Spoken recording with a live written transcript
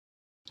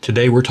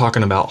Today we're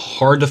talking about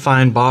hard to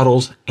find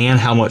bottles and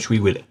how much we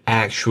would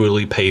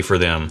actually pay for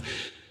them.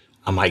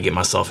 I might get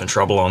myself in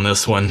trouble on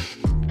this one.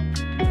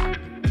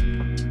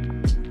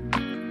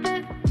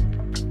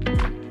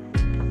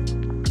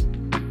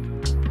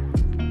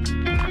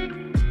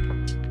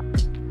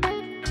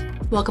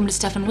 Welcome to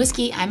Stuff and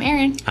Whiskey. I'm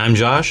Erin. I'm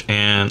Josh,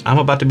 and I'm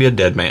about to be a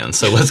dead man.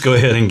 So let's go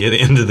ahead and get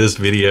into this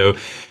video.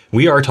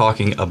 We are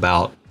talking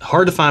about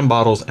hard to find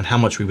bottles and how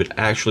much we would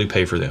actually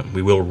pay for them.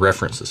 We will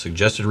reference the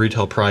suggested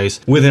retail price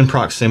within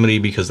proximity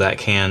because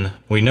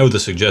we know the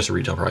suggested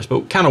retail price,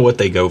 but kind of what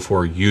they go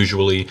for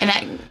usually. And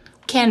that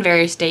can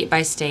vary state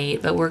by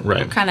state, but we're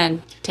kind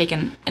of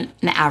taking an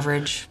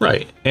average.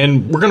 Right.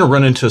 And we're going to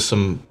run into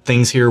some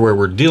things here where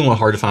we're dealing with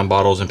hard to find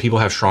bottles and people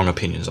have strong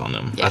opinions on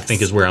them. Yes. I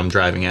think is where I'm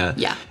driving at.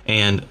 Yeah.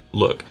 And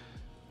look,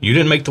 you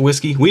didn't make the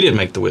whiskey. We didn't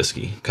make the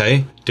whiskey.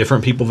 Okay.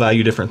 Different people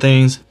value different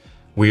things.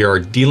 We are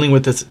dealing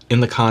with this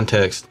in the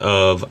context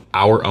of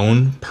our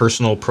own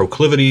personal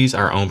proclivities,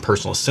 our own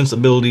personal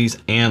sensibilities,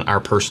 and our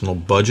personal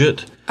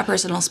budget. Our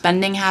personal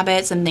spending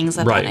habits and things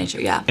of that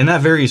nature, yeah. And that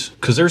varies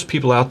because there's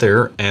people out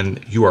there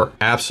and you are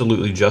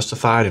absolutely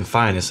justified and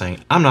fine in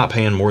saying, I'm not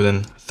paying more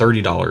than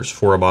 $30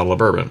 for a bottle of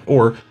bourbon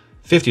or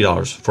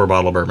 $50 for a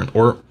bottle of bourbon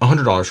or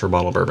 $100 for a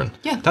bottle of bourbon.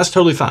 Yeah. That's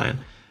totally fine.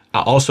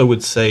 I also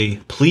would say,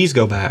 please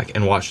go back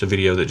and watch the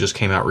video that just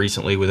came out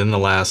recently within the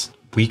last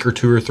week or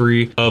 2 or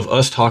 3 of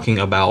us talking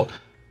about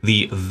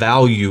the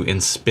value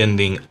in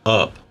spending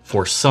up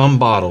for some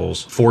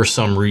bottles for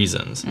some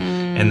reasons.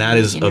 And that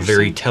is a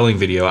very telling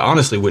video. I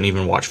honestly wouldn't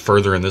even watch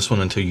further in this one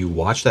until you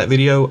watch that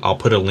video. I'll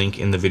put a link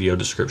in the video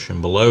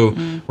description below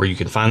where you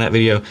can find that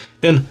video.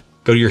 Then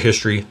go to your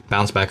history,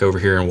 bounce back over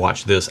here and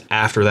watch this.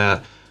 After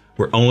that,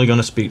 we're only going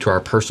to speak to our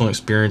personal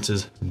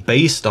experiences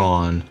based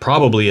on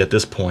probably at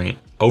this point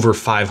over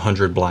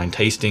 500 blind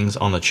tastings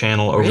on the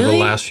channel over the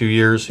last few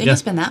years. Think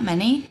it's been that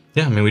many?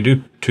 Yeah, I mean, we do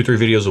 2-3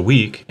 videos a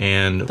week,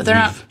 and but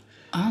they're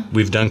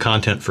we've done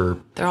content for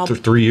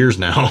 3 years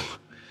now.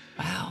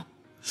 Wow.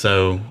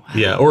 So,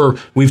 yeah, or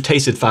we've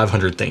tasted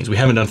 500 things. We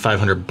haven't done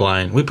 500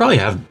 blind.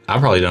 I've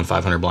probably done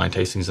 500 blind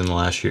tastings in the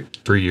last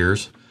 3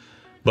 years.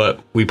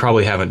 But we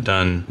probably haven't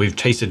done. We've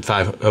tasted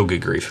oh,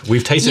 good grief!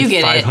 We've tasted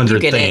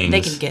 500 things.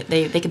 They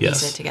can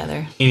piece it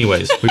together.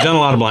 Anyways, we've done a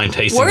lot of blind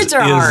tastings. Words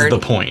are hard. Is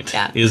the point?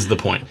 Yeah. Is the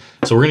point?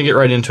 So we're gonna get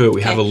right into it.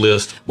 We have a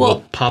list.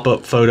 We'll pop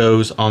up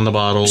photos on the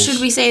bottles.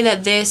 Should we say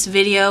that this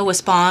video was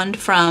spawned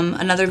from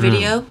another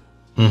video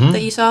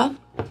that you saw?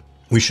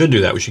 We should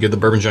do that. We should give the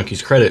Bourbon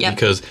Junkies credit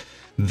because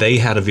they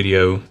had a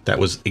video that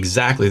was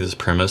exactly this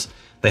premise.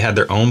 They had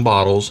their own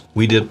bottles.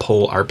 We did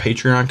poll our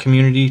Patreon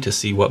community to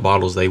see what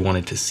bottles they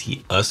wanted to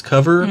see us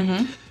cover,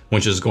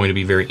 which is going to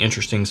be very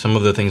interesting. Some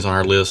of the things on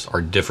our list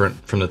are different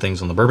from the things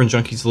on the Bourbon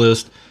Junkies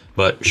list,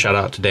 but shout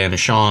out to Dan and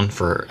Sean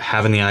for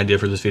having the idea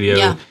for this video.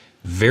 Yeah.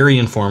 Very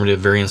informative,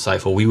 very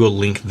insightful. We will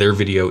link their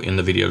video in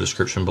the video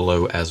description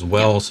below as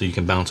well, so you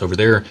can bounce over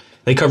there.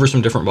 They cover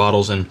some different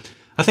bottles, and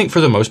I think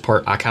for the most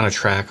part, I kind of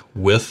track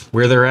with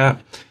where they're at.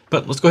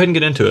 But let's go ahead and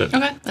get into it.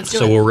 Okay, let's do it.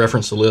 So we'll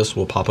reference the list.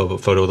 We'll pop up a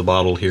photo of the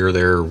bottle here,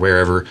 there,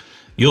 wherever.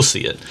 You'll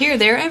see it. Here,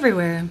 there,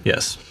 everywhere.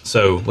 Yes.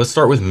 So let's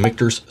start with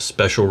Michter's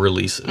special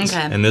releases. Okay.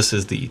 And this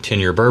is the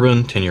 10-year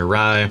bourbon, 10-year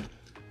rye,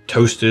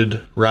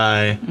 toasted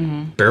rye,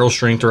 barrel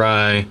strength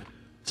rye,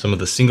 some of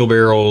the single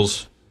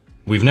barrels.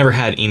 We've never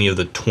had any of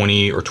the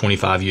 20 or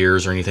 25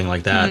 years or anything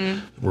like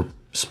that. We're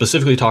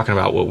specifically talking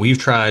about what we've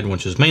tried,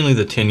 which is mainly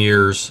the 10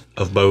 years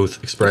of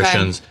both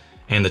expressions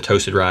and the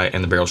toasted rye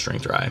and the barrel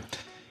strength rye.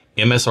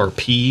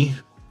 MSRP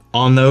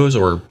on those,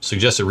 or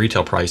suggested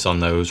retail price on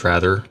those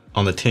rather,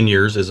 on the 10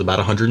 years is about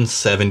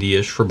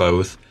 170-ish for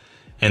both.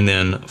 And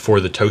then for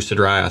the toasted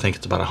rye, I think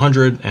it's about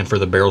 100. And for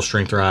the barrel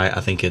strength rye,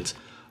 I think it's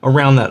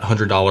around that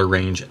 $100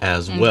 range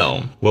as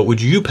well. What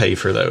would you pay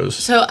for those?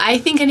 So I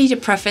think I need to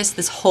preface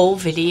this whole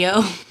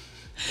video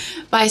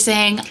by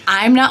saying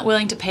I'm not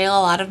willing to pay a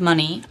lot of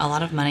money.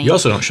 You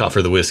also don't shop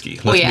for the whiskey.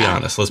 Let's be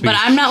honest. But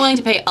I'm not willing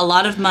to pay a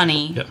lot of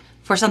money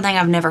for something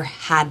I've never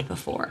had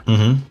before.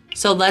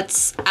 So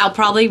I'll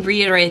probably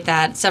reiterate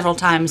that several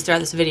times throughout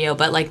this video,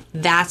 but like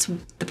that's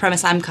the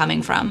premise I'm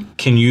coming from.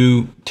 Can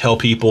you tell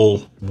people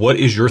what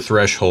is your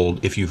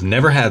threshold if you've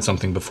never had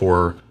something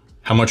before?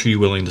 How much are you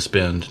willing to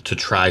spend to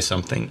try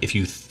something if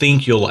you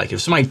think you'll like it?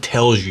 If somebody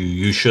tells you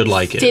you should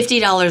like it.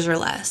 $50 or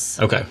less.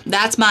 Okay.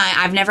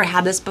 I've never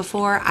had this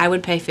before. I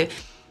would pay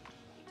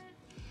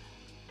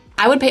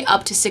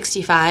up to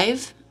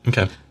 $65.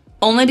 Okay.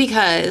 Only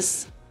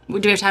because, do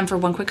we have time for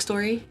one quick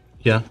story?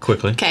 Yeah,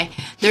 quickly. Okay.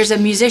 There's a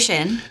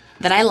musician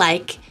that I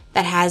like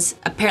that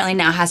apparently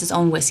now has his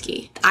own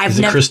whiskey. Is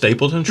it Chris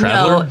Stapleton,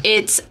 Traveler? No,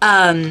 it's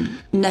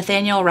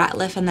Nathaniel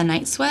Ratliff and the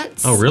Night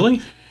Sweats. Oh,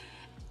 really?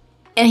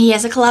 And he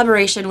has a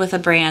collaboration with a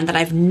brand that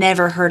I've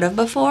never heard of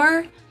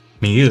before.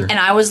 Me either. And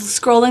I was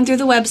scrolling through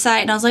the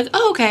website and I was like,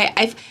 oh,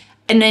 okay.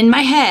 And in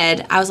my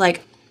head, I was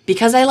like,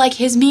 because I like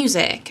his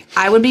music,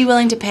 I would be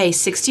willing to pay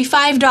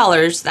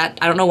 $65. That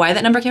I don't know why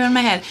that number came in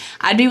my head.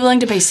 I'd be willing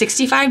to pay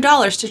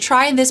 $65 to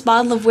try this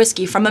bottle of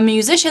whiskey from a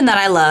musician that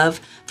I love,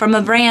 from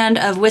a brand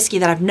of whiskey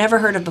that I've never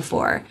heard of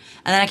before.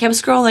 And then I kept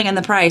scrolling in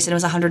the price, and it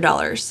was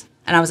 $100,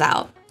 and I was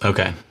out.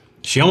 Okay.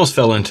 She almost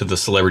fell into the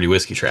celebrity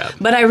whiskey trap.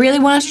 But I really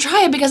wanted to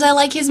try it because I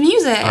like his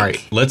music. All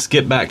right, let's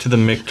get back to the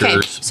Michter's.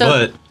 Okay, so,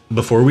 but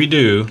before we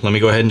do, let me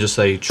go ahead and just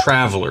say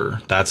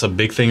Traveler. That's a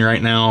big thing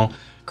right now.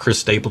 Chris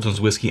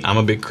Stapleton's whiskey. I'm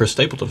a big Chris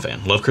Stapleton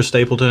fan. Love Chris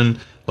Stapleton.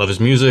 Love his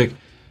music.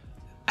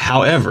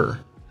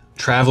 However,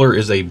 Traveler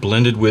is a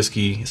blended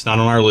whiskey. It's not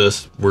on our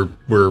list. We're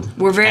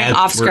very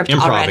off script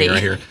already.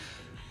 Right here.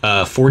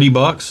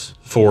 $40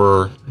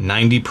 for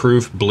 90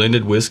 proof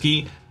blended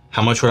whiskey.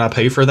 How much would I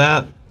pay for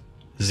that?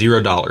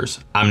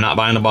 $0. I'm not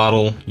buying a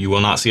bottle. You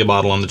will not see a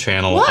bottle on the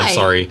channel. Why? I'm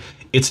sorry.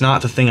 It's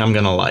not the thing I'm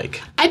gonna like.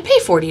 I'd pay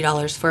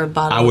 $40 for a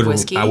bottle of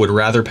whiskey. I would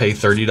rather pay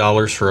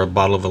 $30 for a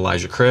bottle of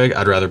Elijah Craig.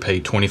 I'd rather pay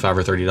 $25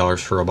 or $30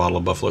 for a bottle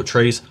of Buffalo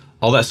Trace.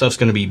 All that stuff's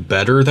gonna be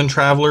better than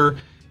Traveler.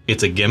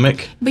 It's a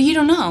gimmick. But you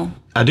don't know.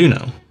 I do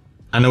know.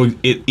 I know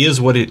it is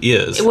what it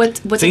is. What's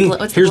Here's the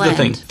the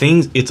blend?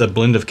 thing. It's a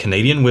blend of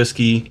Canadian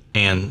whiskey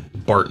and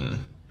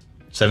Barton.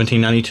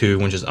 1792,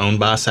 which is owned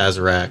by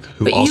Sazerac,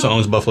 who also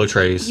owns Buffalo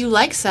Trace. You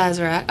like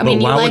Sazerac. I mean,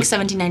 you like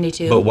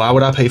 1792. But why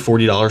would I pay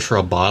 $40 for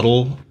a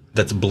bottle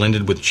that's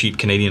blended with cheap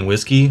Canadian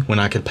whiskey when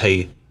I could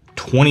pay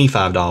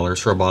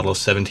 $25 for a bottle of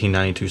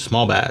 1792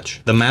 small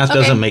batch? The math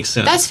doesn't make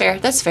sense. That's fair.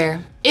 That's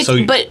fair.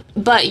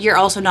 But you're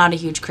also not a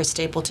huge Chris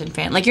Stapleton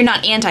fan. Like, you're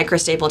not anti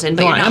Chris Stapleton,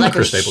 but you're not like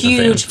a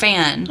huge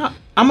fan.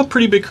 I'm a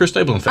pretty big Chris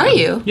Stapleton fan. Are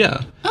you?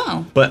 Yeah.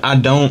 Oh. But I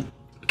don't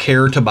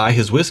care to buy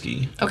his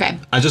whiskey. Okay.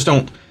 I just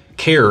don't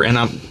care, and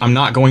I'm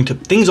not going to.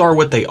 Things are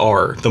what they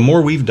are. The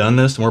more we've done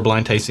this, the more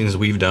blind tastings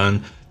we've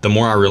done, the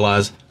more I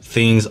realize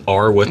things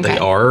are what they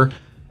are.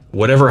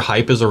 Whatever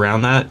hype is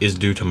around that is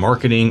due to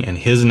marketing and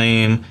his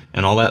name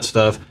and all that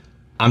stuff.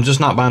 I'm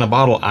just not buying a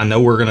bottle. I know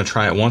we're going to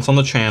try it once on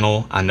the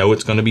channel. I know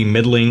it's going to be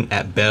middling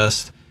at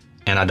best,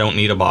 and I don't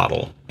need a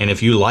bottle. And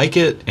if you like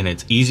it and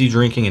it's easy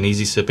drinking and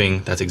easy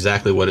sipping, that's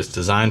exactly what it's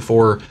designed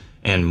for,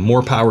 and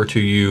more power to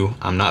you.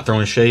 I'm not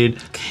throwing shade.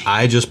 Okay.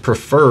 I just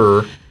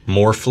prefer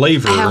more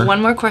flavor. I have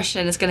one more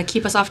question. It's going to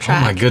keep us off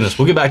track. Oh my goodness.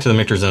 We'll get back to the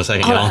Michter's in a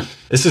second, y'all.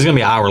 This is going to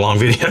be an hour-long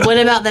video. What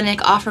about the Nick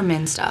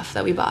Offerman stuff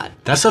that we bought?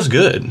 That stuff's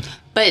good.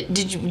 But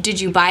did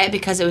you buy it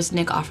because it was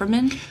Nick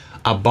Offerman?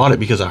 I bought it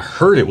because I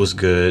heard it was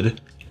good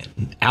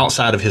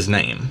outside of his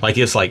name. Like,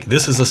 it's like,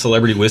 this is a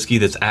celebrity whiskey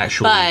that's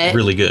actually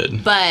really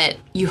good. But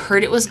you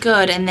heard it was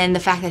good, and then the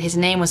fact that his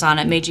name was on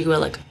it made you go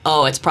like,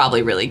 oh, it's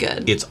probably really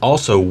good. It's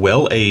also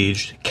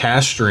well-aged,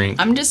 cask strength,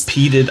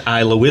 peated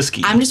Islay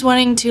whiskey. I'm just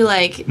wanting to,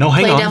 like,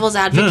 play devil's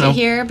advocate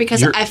here,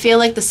 because I feel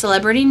like the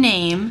celebrity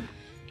name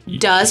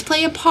does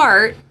play a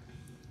part,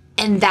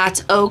 and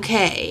that's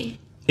okay.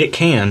 It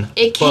can.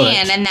 It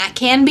can, and that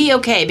can be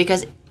okay,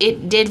 because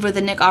it did with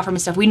the Nick Offerman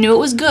stuff. We knew it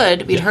was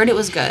good. We'd heard it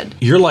was good.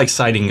 You're like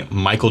citing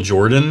Michael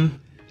Jordan.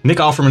 Nick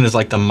Offerman is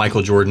like the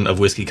Michael Jordan of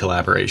whiskey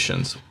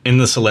collaborations in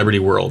the celebrity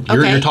world.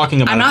 You're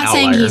talking about an outlier. I'm not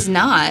saying he's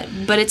not,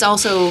 but it's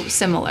also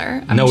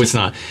similar. It's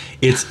not.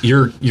 It's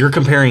you're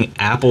comparing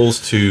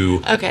apples to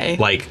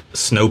like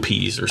snow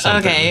peas or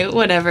something. Okay,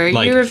 whatever.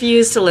 Like, you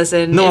refuse to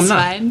listen. No, it's I'm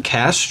not. Fine.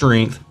 Cask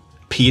strength,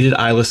 peated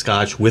Islay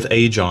Scotch with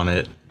age on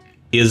it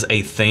is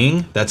a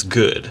thing that's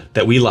good,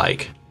 that we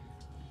like.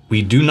 I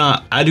do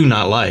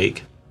not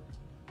like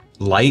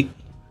light,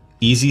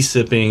 easy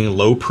sipping,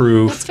 low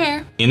proof, that's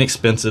fair,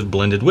 inexpensive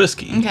blended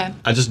whiskey. Okay.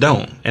 I just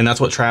don't. And that's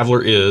what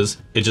Traveler is.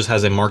 It just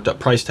has a marked up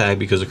price tag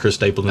because of Chris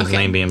Stapleton's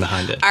name being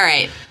behind it. All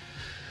right.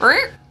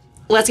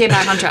 Let's get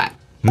back on track.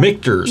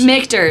 Michter's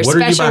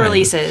special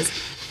releases.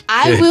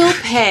 I will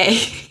pay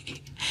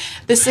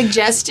the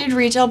suggested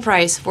retail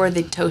price for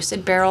the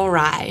Toasted Barrel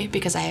Rye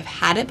because I have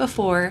had it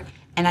before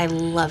and I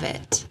love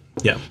it.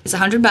 Yeah. It's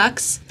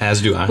 $100.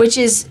 As do I. Which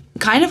is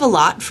kind of a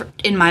lot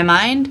in my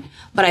mind,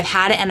 but I've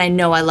had it and I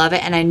know I love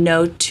it, and I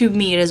know to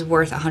me it is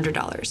worth $100.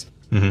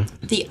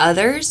 Mm-hmm. The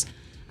others,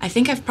 I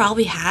think I've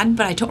probably had,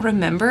 but I don't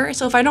remember.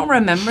 So if I don't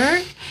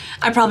remember,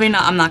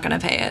 I'm not going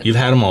to pay it. You've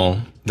had them all.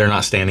 They're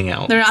not standing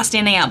out. They're not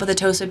standing out, but the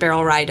Toasted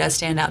Barrel Rye does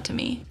stand out to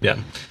me. Yeah.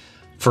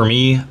 For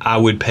me, I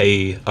would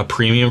pay a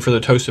premium for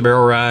the Toasted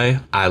Barrel Rye.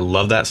 I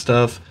love that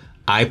stuff.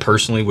 I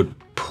personally would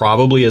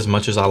probably, as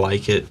much as I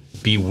like it,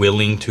 be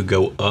willing to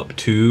go up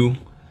to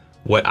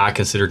what I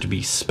consider to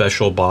be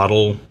special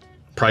bottle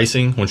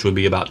pricing, which would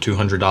be about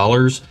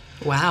 $200.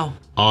 Wow.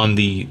 On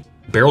the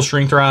barrel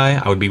strength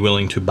rye, I would be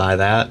willing to buy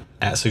that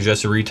at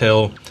suggested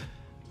retail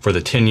for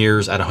the 10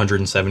 years at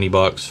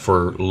 $170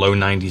 for low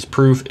 90s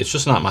proof. It's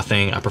just not my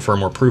thing. I prefer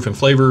more proof and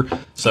flavor.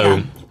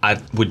 So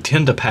I would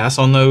tend to pass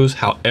on those.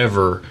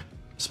 However,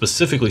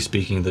 specifically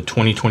speaking, the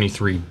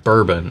 2023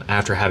 bourbon,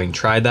 after having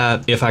tried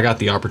that, if I got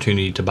the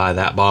opportunity to buy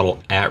that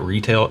bottle at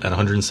retail at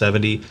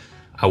 $170,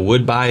 I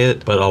would buy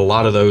it, but a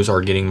lot of those are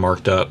getting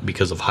marked up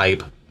because of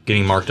hype,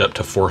 getting marked up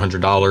to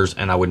 $400,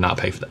 and I would not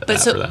pay for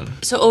that. For them.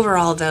 So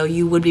overall, though,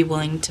 you would be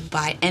willing to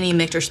buy any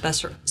Michter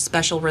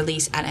special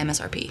release at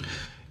MSRP?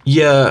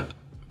 Yeah,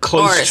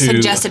 close or to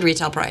suggested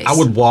retail price. I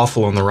would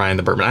waffle on the rye and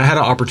the bourbon. I had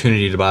an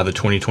opportunity to buy the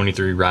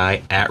 2023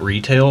 rye at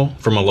retail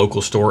from a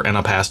local store, and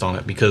I passed on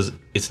it because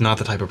it's not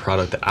the type of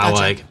product that I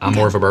like. I'm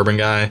more of a bourbon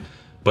guy,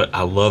 but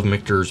I love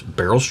Michter's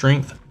barrel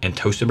strength and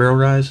toasted barrel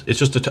rye. It's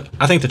just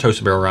I think the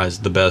toasted barrel rye is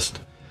the best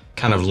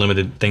kind of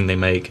limited thing they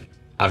make.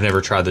 I've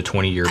never tried the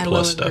 20-year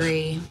plus stuff. I will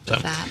agree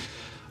with that.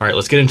 All right,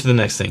 let's get into the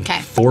next thing.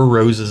 Okay. Four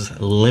Roses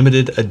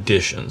limited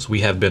editions. We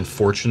have been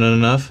fortunate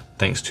enough,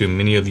 thanks to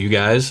many of you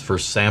guys for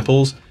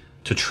samples,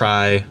 to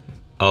try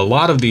a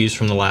lot of these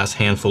from the last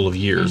handful of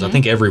years. I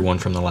think everyone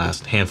from the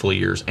last handful of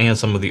years, and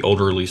some of the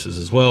older releases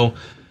as well.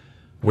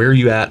 Where are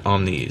you at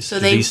on these? So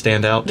Do these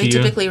stand out to you? They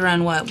typically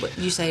run what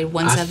you say,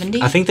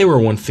 170? I think they were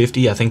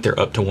 150. I think they're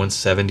up to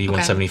 170,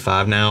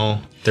 175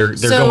 now. They're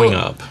going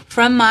up.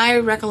 From my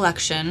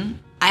recollection,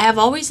 I have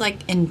always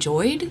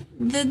enjoyed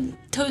the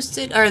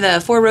toasted or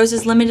the Four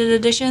Roses limited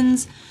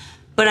editions,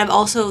 but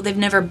they've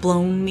never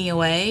blown me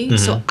away.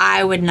 So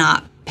I would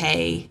not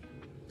pay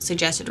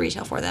suggested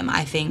retail for them.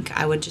 I think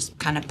I would just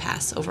kind of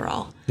pass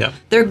overall. Yeah.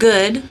 They're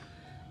good,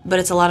 but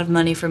it's a lot of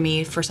money for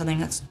me for something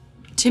that's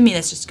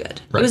just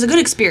good. Right. It was a good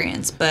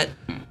experience, but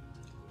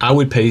I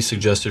would pay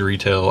suggested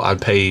retail.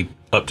 I'd pay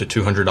up to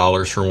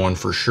 $200 for one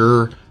for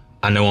sure.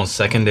 I know on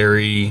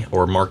secondary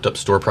or marked up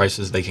store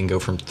prices, they can go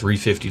from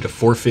 $350 to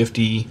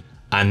 $450.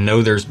 I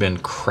know there's been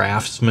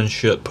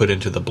craftsmanship put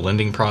into the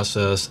blending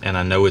process, and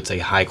I know it's a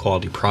high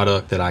quality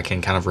product that I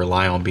can kind of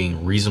rely on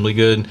being reasonably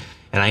good.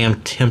 And I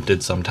am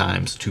tempted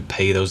sometimes to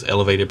pay those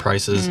elevated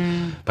prices,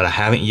 but I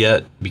haven't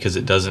yet because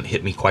it doesn't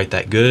hit me quite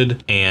that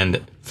good.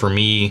 And for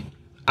me,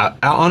 I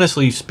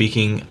honestly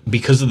speaking,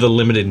 because of the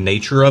limited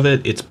nature of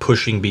it, it's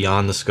pushing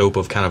beyond the scope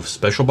of kind of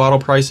special bottle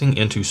pricing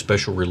into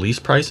special release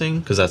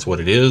pricing, because that's what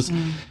it is.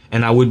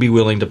 And I would be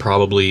willing to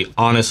probably,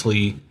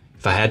 honestly,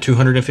 if I had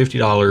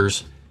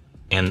 $250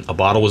 and a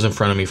bottle was in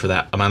front of me for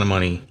that amount of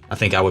money, I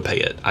think I would pay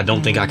it. I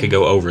don't think I could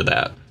go over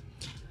that.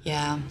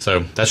 yeah.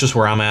 So that's just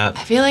where I'm at.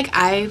 I feel like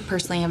I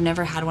personally have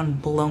never had one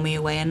blow me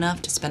away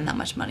enough to spend that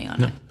much money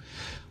on it.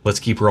 Let's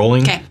keep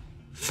rolling. Okay.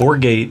 Four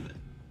Gate,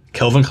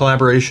 Kelvin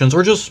collaborations,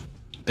 or just,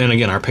 and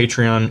again, our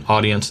Patreon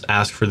audience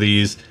asked for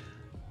these.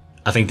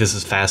 I think this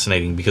is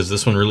fascinating because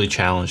this one really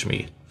challenged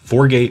me.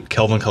 Four Gate,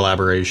 Kelvin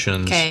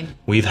collaborations. Okay.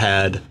 We've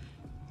had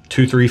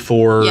 2, 3,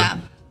 4,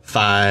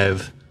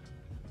 5.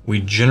 We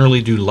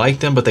generally do like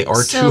them, but they are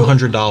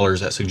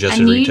 $200 at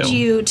suggested retail. I need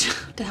you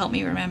to help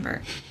me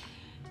remember.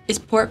 Is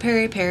Port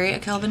Perry Perry a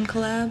Kelvin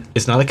collab?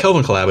 It's not a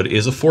Kelvin collab, but it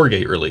is a Four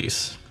Gate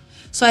release.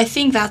 So I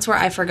think that's where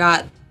I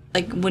forgot,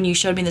 when you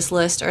showed me this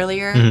list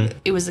earlier,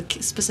 it was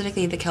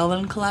specifically the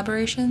Kelvin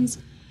collaborations.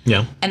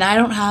 Yeah. And I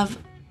don't have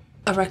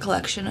a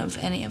recollection of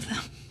any of them.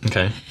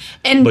 Okay.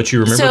 And but you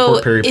remember so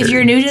Port Perry Perry. If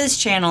you're new to this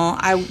channel,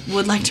 I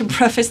would like to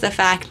preface the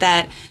fact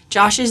that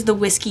Josh is the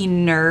whiskey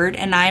nerd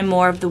and I'm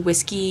more of the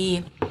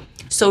whiskey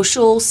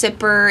social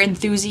sipper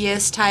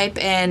enthusiast type.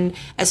 And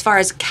as far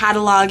as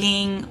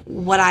cataloging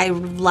what I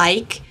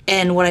like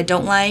and what I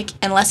don't like,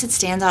 unless it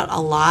stands out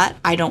a lot,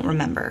 I don't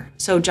remember.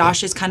 So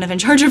Josh is kind of in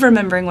charge of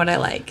remembering what I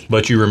like.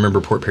 But you remember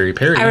Port Perry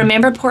Perry. I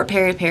remember Port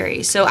Perry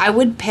Perry. So I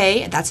would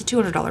pay, that's a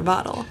 $200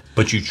 bottle.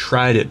 But you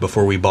tried it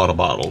before we bought a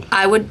bottle.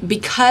 I would,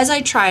 because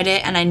I tried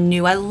it and I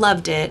knew I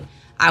loved it,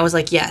 I was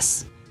like,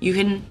 yes, you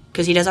can,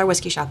 because he does our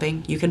whiskey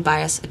shopping, you can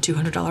buy us a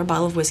 $200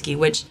 bottle of whiskey,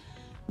 which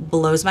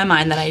blows my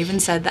mind that I even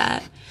said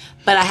that.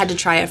 But I had to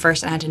try it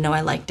first and I had to know I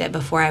liked it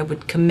before I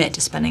would commit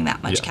to spending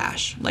that much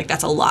cash.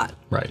 That's a lot.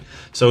 Right.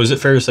 So is it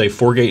fair to say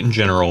Four Gate in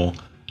general,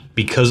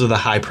 because of the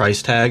high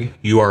price tag,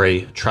 you are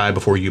a try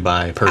before you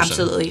buy person?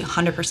 Absolutely,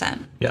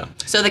 100%. Yeah.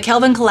 So the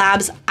Kelvin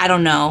collabs, I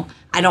don't know.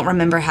 I don't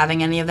remember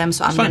having any of them,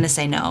 so I'm going to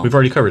say no. We've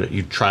already covered it.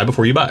 You try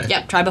before you buy.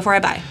 Yep, try before I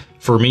buy.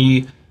 For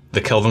me,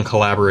 the Kelvin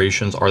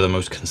collaborations are the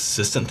most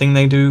consistent thing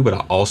they do, but I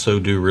also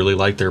do really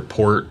like their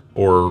port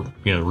or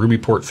ruby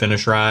port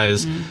finish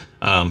ryes.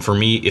 For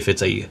me, if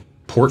it's a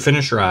port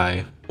finish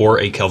rye or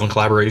a Kelvin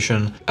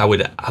collaboration, I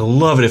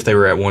love it if they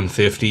were at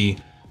 150,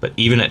 but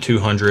even at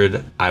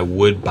 200, I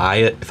would buy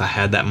it if I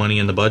had that money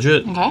in the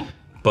budget. Okay.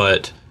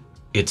 But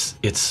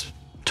it's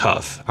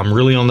tough. I'm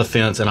really on the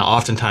fence, and I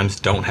oftentimes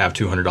don't have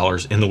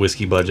 $200 in the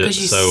whiskey budget.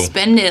 Because you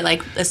spend it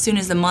as soon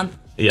as the month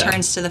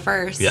turns to the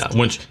first. Yeah,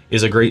 which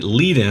is a great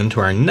lead-in to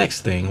our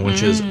next thing,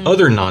 which is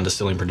other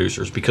non-distilling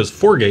producers, because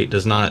Four Gate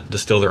does not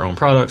distill their own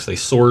products. They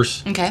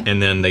source,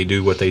 and then they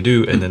do what they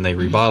do, and then they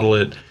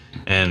rebottle it.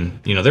 And,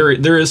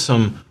 there is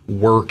some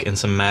work and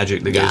some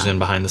magic that goes in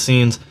behind the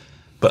scenes.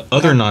 But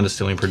other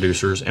non-distilling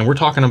producers, and we're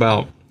talking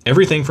about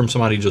everything from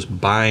somebody just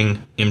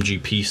buying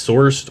MGP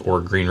sourced or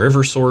Green River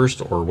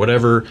sourced or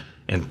whatever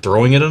and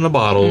throwing it in a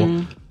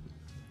bottle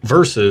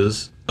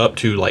versus up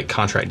to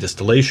contract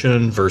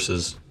distillation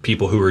versus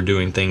people who are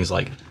doing things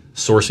like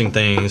sourcing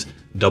things,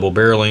 double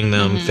barreling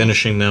them,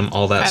 finishing them,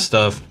 all that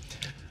stuff.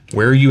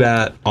 Where are you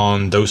at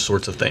on those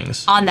sorts of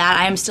things? On that,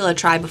 I am still a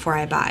try before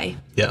I buy.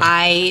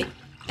 Yeah.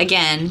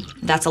 Again,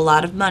 that's a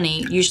lot of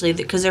money, usually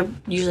because they're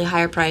usually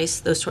higher price,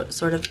 those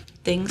sort of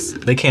things?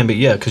 They can be,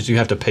 yeah, because you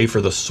have to pay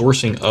for the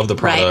sourcing of the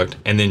product,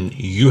 and then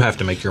you have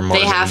to make your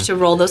margin. They have to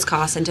roll those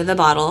costs into the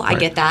bottle. I Right.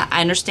 get that.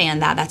 I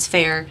understand that. That's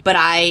fair. But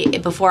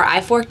before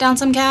I fork down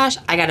some cash,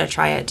 I got to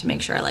try it to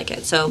make sure I like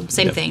it. So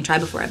same thing. Try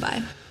before I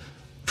buy.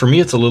 For me,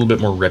 it's a little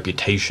bit more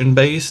reputation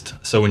based.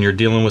 So when you're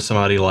dealing with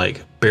somebody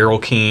like Barrel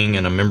King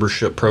and a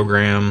membership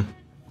program,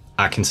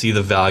 I can see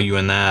the value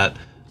in that.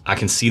 I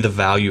can see the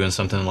value in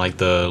something like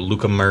the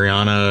Luca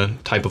Mariana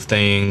type of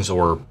things,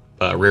 or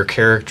rare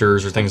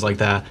characters or things like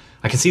that.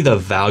 I can see the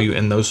value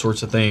in those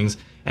sorts of things.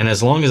 And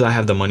as long as I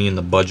have the money in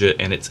the budget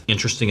and it's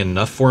interesting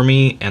enough for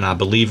me, and I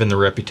believe in the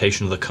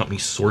reputation of the company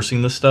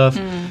sourcing the stuff,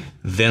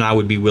 then I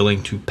would be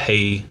willing to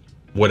pay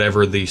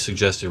whatever the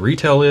suggested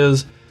retail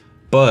is.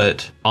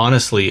 But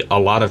honestly, a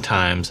lot of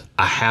times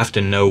I have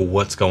to know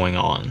what's going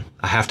on.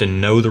 I have to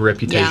know the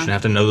reputation. I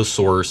have to know the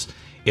source.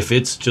 If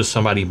it's just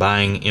somebody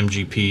buying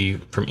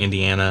MGP from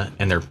Indiana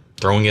and they're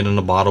throwing it in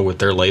a bottle with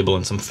their label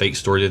and some fake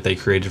story that they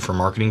created for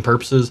marketing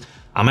purposes,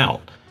 I'm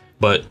out.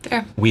 But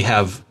we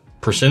have,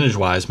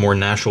 percentage-wise, more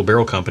Nashville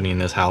Barrel Company in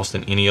this house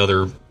than any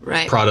other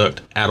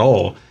product at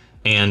all.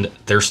 And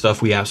their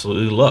stuff we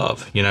absolutely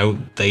love. You know,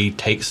 they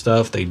take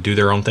stuff, they do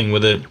their own thing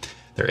with it.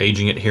 They're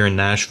aging it here in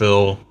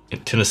Nashville, in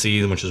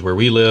Tennessee, which is where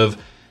we live.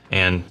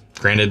 And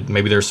granted,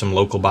 maybe there's some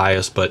local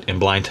bias, but in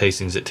blind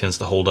tastings, it tends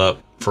to hold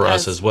up for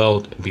us as well.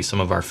 It'd be some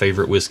of our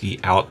favorite whiskey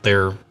out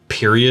there,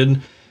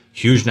 period.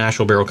 Huge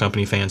Nashville Barrel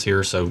Company fans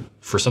here. So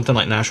for something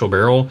like Nashville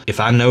Barrel, if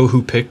I know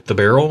who picked the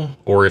barrel,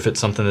 or if it's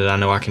something that I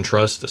know I can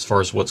trust as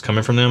far as what's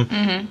coming from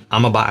them,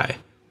 I'm a buy.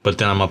 But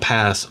then I'm a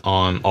pass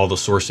on all the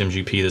source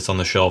MGP that's on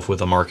the shelf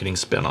with a marketing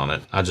spin on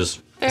it.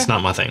 It's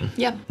not my thing.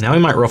 Now we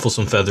might ruffle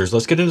some feathers.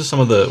 Let's get into some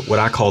of what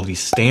I call the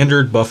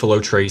standard Buffalo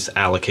Trace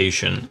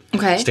allocation.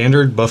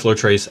 Standard Buffalo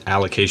Trace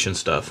allocation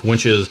stuff,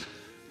 which is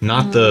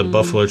not the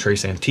Buffalo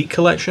Trace Antique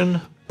Collection,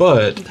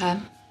 but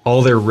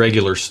all their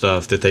regular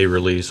stuff that they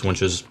release,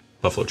 which is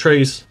Buffalo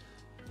Trace,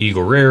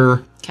 Eagle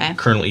Rare,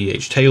 Colonel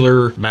E.H.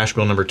 Taylor, mash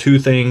bill number 2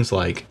 things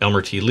like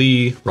Elmer T.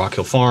 Lee, Rock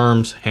Hill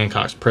Farms,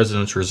 Hancock's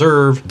President's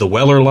Reserve, the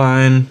Weller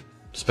line,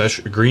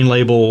 special green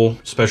label,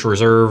 special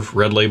reserve,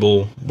 red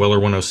label, Weller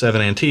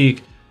 107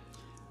 Antique,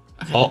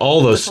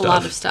 all those stuff. That's a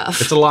lot of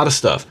stuff. It's a lot of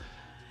stuff.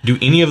 Do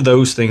any of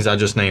those things I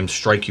just named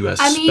strike you as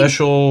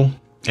special?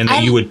 And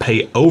that you would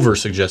pay over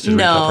suggested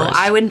retail price? No,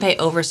 I wouldn't pay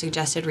over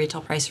suggested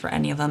retail price for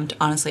any of them,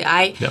 honestly.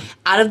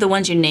 Out of the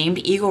ones you named,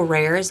 Eagle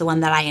Rare is the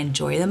one that I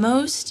enjoy the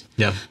most.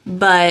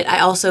 But I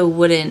also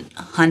wouldn't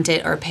hunt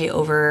it or pay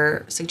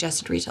over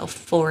suggested retail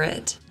for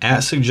it. At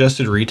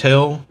suggested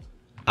retail,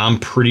 I'm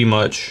pretty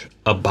much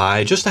a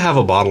buy just to have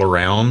a bottle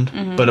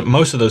around. But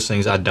most of those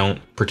things I don't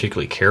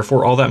particularly care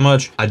for all that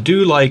much. I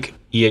do like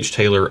E.H.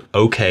 Taylor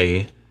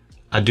okay.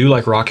 I do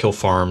like Rock Hill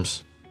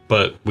Farms,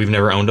 but we've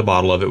never owned a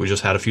bottle of it. We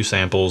just had a few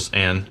samples,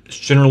 and it's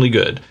generally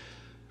good.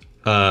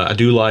 I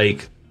do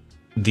like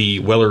the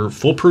Weller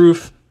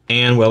Foolproof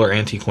and Weller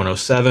Antique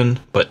 107,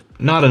 but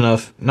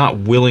not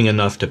willing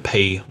enough to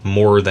pay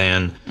more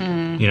than,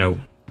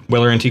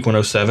 Weller Antique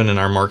 107 in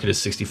our market is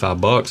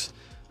 $65.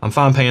 I'm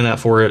fine paying that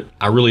for it.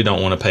 I really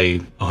don't want to pay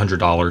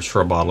 $100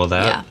 for a bottle of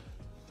that.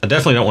 I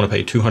definitely don't want to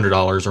pay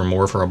 $200 or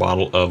more for a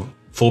bottle of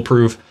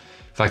Foolproof.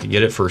 If I could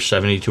get it for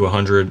 $70 to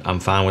 $100, I'm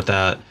fine with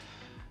that.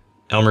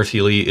 Elmer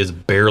T. Lee is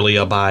barely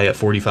a buy at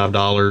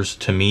 $45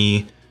 to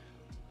me.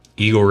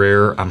 Eagle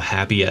Rare, I'm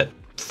happy at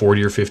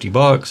 $40 or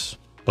 $50.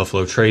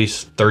 Buffalo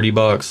Trace,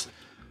 $30.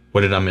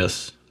 What did I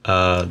miss?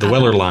 The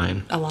Weller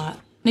line. A lot.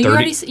 No,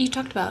 you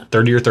talked about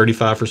 30 or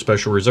 35 for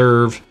Special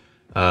Reserve.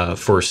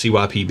 For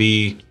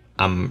CYPB,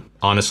 I'm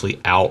honestly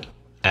out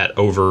at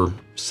over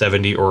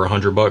 70 or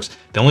 $100.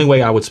 The only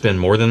way I would spend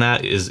more than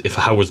that is if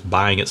I was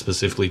buying it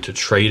specifically to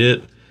trade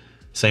it.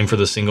 Same for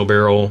the single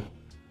barrel.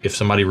 If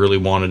somebody really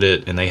wanted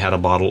it and they had a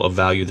bottle of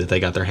value that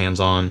they got their hands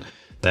on,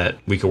 that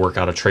we could work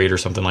out a trade or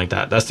something like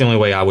that. That's the only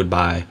way I would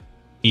buy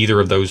either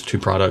of those two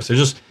products. They're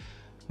just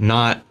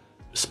not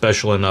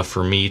special enough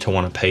for me to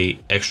want to pay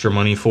extra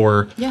money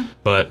for.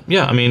 But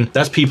yeah, I mean,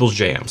 that's people's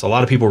jams. A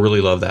lot of people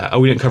really love that. Oh,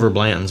 we didn't cover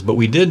Blanton's, but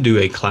we did do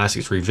a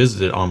Classics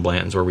Revisited on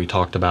Blanton's where we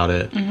talked about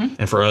it.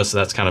 And for us,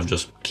 that's kind of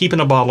just keeping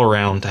a bottle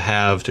around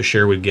to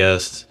share with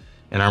guests.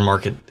 In our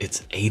market,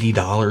 it's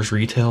 $80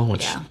 retail,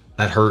 which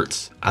that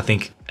hurts. I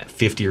think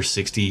 50 or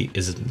 60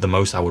 is the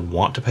most I would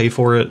want to pay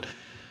for it,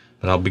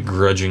 but I'll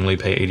begrudgingly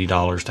pay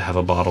 $80 to have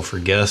a bottle for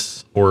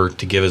guests or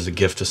to give as a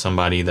gift to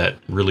somebody that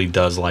really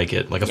does like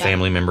it, like a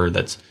family member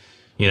that's,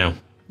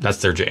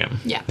 that's their jam.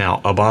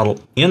 Now, a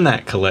bottle in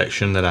that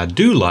collection that I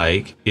do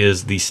like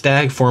is the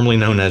Stag, formerly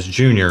known as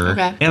Junior.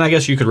 And I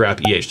guess you could wrap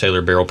E.H.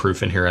 Taylor Barrel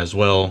Proof in here as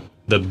well.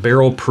 The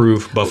Barrel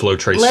Proof Buffalo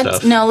Trace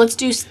stuff. No, let's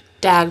do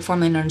Stag,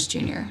 formerly known as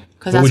Junior,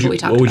 because that's what we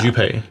talked about. What would you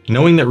pay?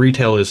 Knowing that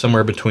retail is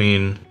somewhere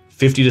between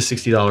 $50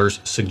 to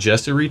 $60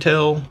 suggested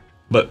retail,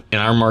 but in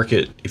our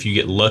market, if you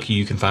get lucky,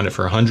 you can find it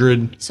for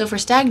 $100. So for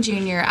Stag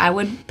Junior, I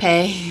would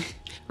pay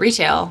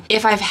retail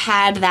if I've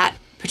had that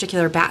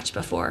particular batch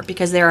before,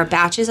 because there are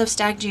batches of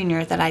Stag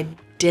Junior that I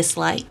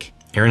dislike.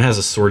 Aaron has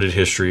a sordid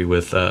history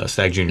with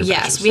Stag Junior batches.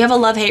 Yes, we have a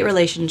love-hate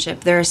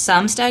relationship. There are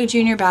some Stag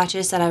Junior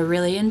batches that I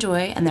really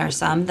enjoy, and there are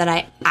some that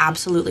I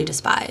absolutely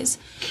despise.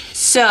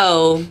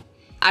 So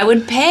I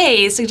would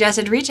pay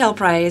suggested retail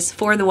price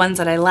for the ones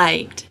that I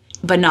liked,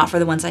 but not for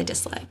the ones I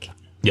dislike.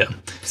 Yeah.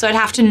 So I'd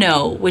have to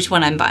know which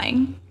one I'm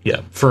buying.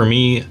 Yeah. For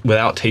me,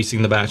 without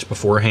tasting the batch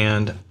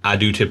beforehand, I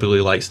do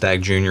typically like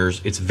Stag Juniors.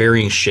 It's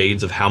varying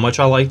shades of how much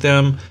I like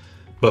them,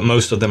 but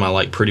most of them I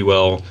like pretty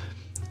well.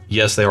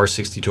 Yes, they are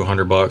 $60 to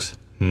 $100.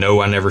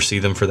 No, I never see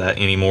them for that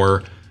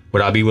anymore.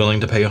 Would I be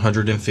willing to pay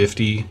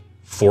 $150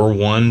 for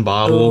one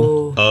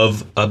bottle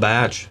of a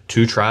batch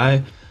to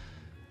try?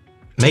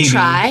 Maybe. To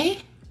try?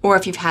 Or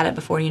if you've had it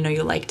before and you know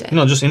you liked it?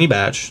 No, just any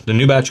batch. The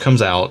new batch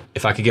comes out.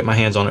 If I could get my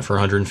hands on it for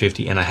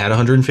 $150 and I had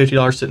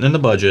 $150 sitting in the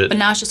budget. But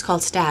now it's just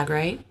called Stag,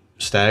 right?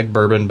 Stag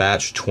Bourbon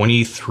Batch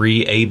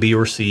 23 A, B,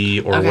 or C,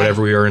 or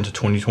whatever we are into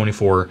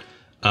 2024.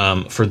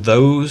 For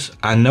those,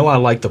 I know I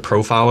like the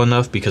profile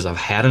enough because I've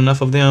had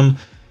enough of them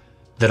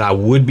that I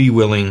would be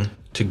willing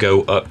to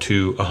go up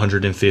to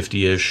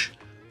 150-ish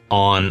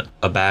on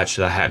a batch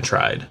that I hadn't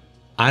tried.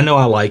 I know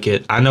I like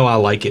it. I know I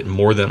like it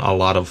more than a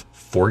lot of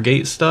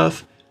Four-Gate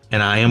stuff,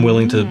 and I am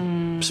willing to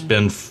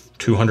spend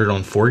 $200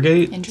 on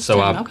Four-Gate.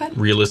 So I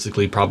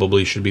realistically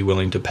probably should be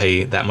willing to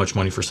pay that much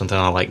money for something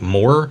I like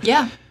more.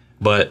 Yeah.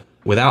 But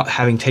without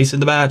having tasted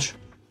the batch,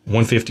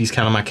 150 is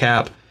kind of my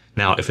cap.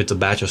 Now, if it's a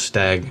batch of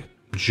Stag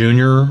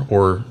Junior,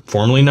 or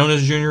formerly known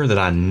as Junior, that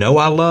I know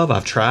I love,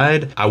 I've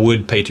tried, I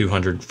would pay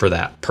 $200 for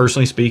that.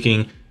 Personally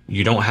speaking,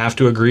 you don't have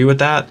to agree with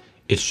that.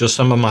 It's just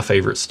some of my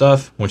favorite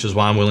stuff, which is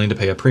why I'm willing to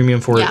pay a premium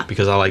for it,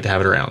 because I like to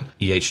have it around.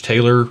 E.H.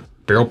 Taylor,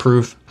 barrel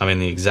proof, I'm in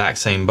the exact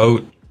same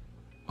boat.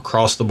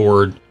 Across the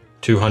board,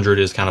 200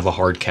 is kind of a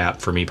hard cap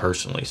for me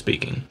personally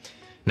speaking.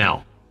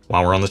 Now,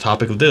 while we're on the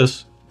topic of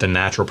this, the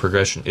natural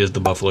progression is the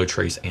Buffalo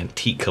Trace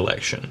Antique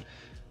Collection.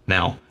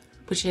 Now,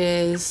 which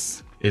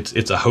is...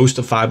 It's a host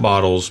of 5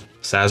 bottles,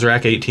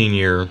 Sazerac 18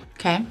 year.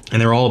 Okay. And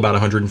they're all about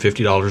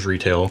 $150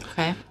 retail.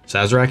 Okay.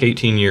 Sazerac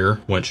 18 year,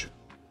 which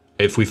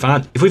if we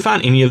find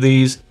any of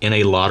these in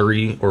a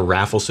lottery or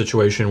raffle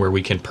situation where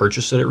we can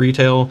purchase it at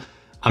retail,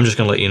 I'm just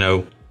gonna let you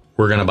know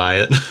we're gonna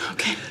buy it.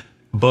 Okay.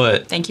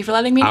 But thank you for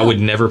letting me know. I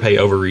would never pay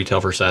over retail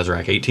for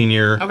Sazerac 18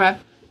 year. Okay.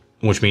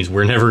 Which means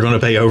we're never gonna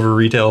pay over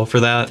retail for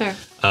that.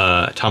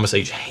 Fair. Thomas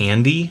H.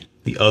 Handy,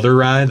 the other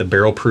rye, the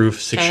barrel proof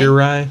 6-year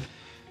rye.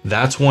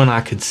 That's one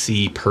I could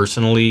see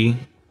personally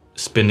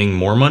spending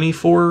more money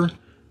for,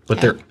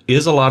 but there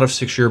is a lot of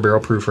 6-year barrel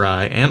proof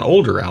rye and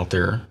older out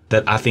there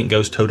that I think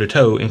goes toe to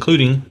toe,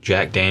 including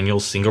Jack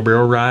Daniel's single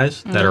barrel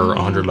ryes that are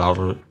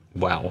 $100.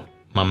 Wow,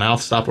 my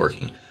mouth stopped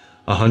working.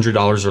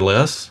 $100 or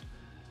less.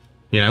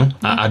 You know,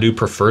 I do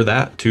prefer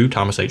that to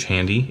Thomas H.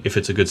 Handy if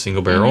it's a good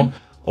single barrel.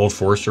 Old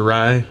Forester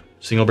rye,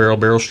 single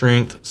barrel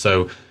strength.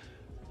 So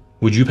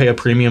would you pay a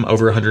premium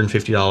over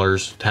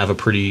 $150 to have a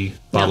pretty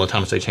bottle of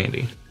Thomas H.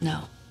 Handy?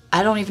 No.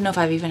 I don't even know if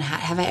I've even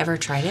have I ever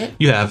tried it?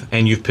 You have,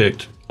 and you've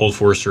picked Old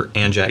Forester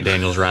and Jack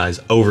Daniel's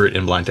ryes over it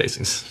in blind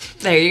tastings.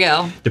 There you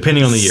go.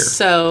 Depending on the year.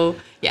 So,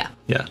 yeah.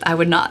 I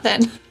would not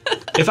then.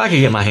 If I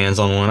could get my hands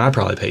on one, I'd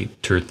probably pay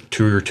 $2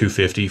 or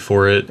 $250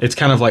 for it. It's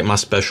kind of like my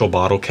special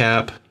bottle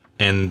cap,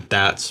 and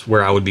that's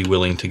where I would be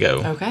willing to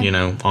go, you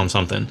know, on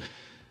something.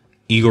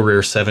 Eagle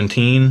Rare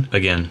 17,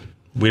 again,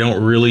 we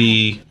don't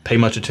really pay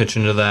much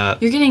attention to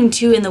that. You're getting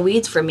too in the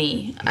weeds for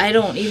me. I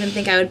don't even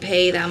think I would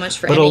pay that much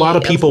for But a lot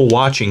of people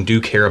watching do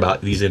care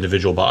about these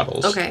individual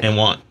bottles. And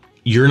want...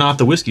 You're not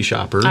the whiskey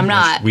shopper. I'm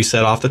not. We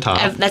said off the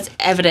top. That's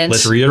evident.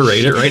 Let's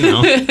reiterate it right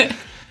now.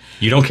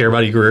 You don't care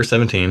about Eagle Rare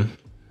 17.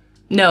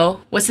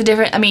 No. What's the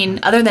difference? I mean,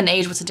 other than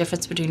age, what's the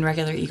difference between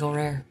regular Eagle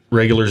Rare?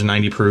 Regular's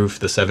 90 proof.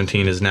 The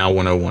 17 is now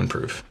 101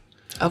 proof.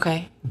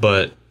 Okay.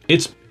 But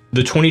it's...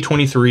 The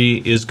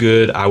 2023 is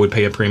good. I would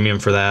pay a premium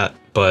for that.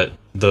 But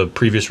the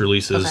previous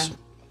releases,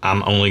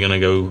 I'm only going to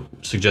go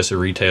suggested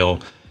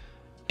retail.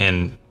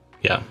 And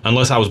yeah,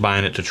 unless I was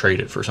buying it to trade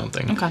it for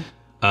something. Okay.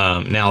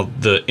 Now,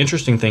 the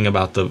interesting thing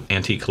about the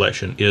antique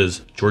collection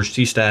is George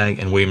T. Stagg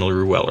and William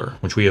LaRue Weller,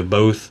 which we have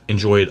both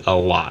enjoyed a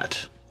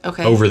lot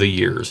over the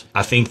years.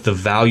 I think the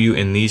value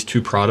in these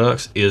two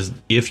products is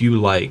if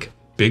you like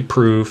big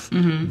proof,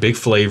 big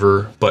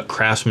flavor, but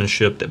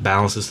craftsmanship that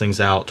balances things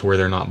out to where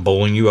they're not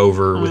bowling you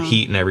over with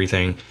heat and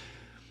everything.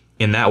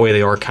 In that way,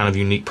 they are kind of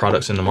unique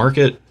products in the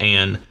market,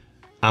 and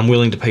I'm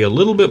willing to pay a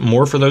little bit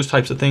more for those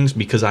types of things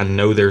because I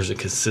know there's a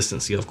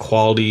consistency of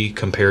quality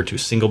compared to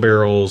single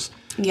barrels,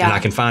 and I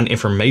can find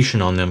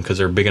information on them because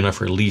they're big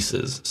enough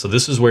releases. So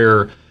this is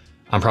where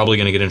I'm probably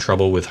going to get in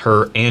trouble with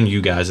her and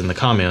you guys in the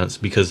comments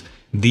because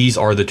these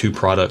are the two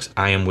products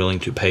I am willing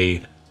to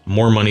pay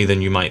more money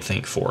than you might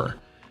think for.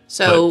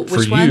 So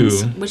which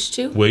ones? Which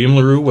two? William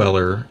LaRue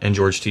Weller and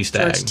George T.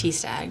 Stagg. George T.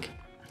 Stagg.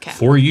 Okay.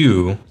 For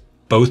you,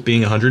 both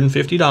being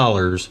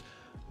 $150,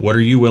 what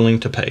are you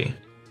willing to pay?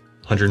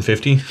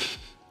 $150?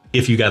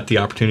 If you got the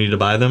opportunity to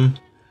buy them?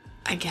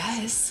 I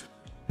guess.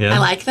 Yeah. I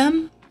like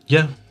them?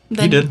 Yeah,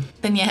 you did.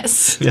 Then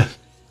yes. Yeah.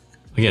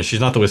 Again, she's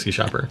not the whiskey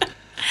shopper.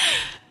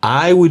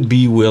 I would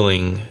be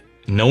willing,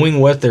 knowing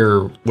what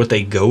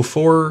they go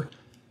for,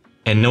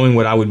 and knowing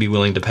what I would be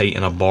willing to pay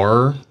in a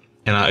bar.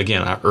 And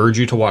I urge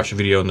you to watch the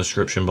video in the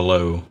description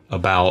below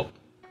about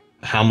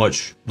how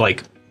much,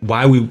 like,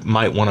 why we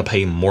might want to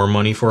pay more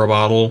money for a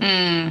bottle,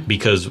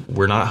 because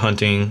we're not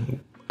hunting.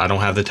 I don't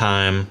have the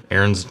time.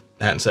 Aaron's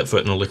hadn't set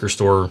foot in a liquor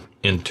store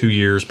in 2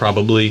 years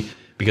probably,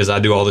 because I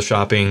do all the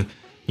shopping.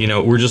 You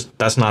know,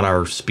 that's not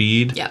our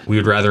speed. Yeah. We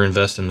would rather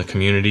invest in the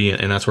community,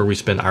 and that's where we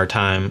spend our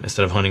time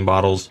instead of hunting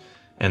bottles.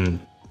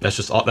 And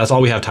that's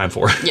all we have time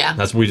for. Yeah.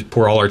 We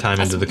pour all our time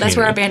into the community. That's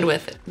where our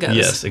bandwidth goes.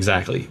 Yes,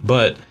 exactly.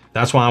 But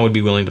that's why I would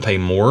be willing to pay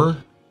more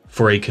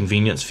for a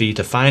convenience fee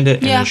to find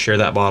it and then share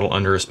that bottle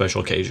under a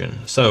special occasion.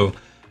 So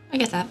I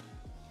get that.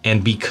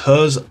 And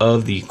because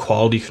of the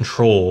quality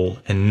control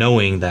and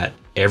knowing that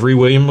every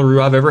William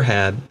LaRue I've ever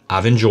had,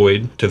 I've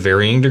enjoyed to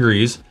varying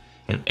degrees,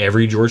 and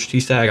every George T.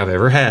 Stagg I've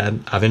ever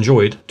had, I've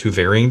enjoyed to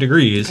varying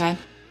degrees, Okay.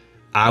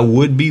 I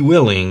would be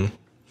willing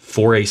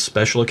for a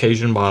special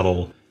occasion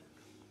bottle.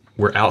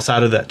 We're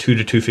outside of that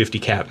 $200 to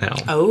 $250 cap now.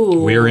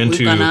 Oh, we're into,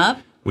 we've gone up?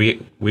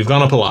 We've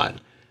gone up a lot.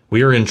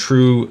 We are in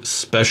true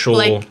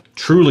special,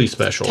 truly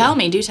special. Tell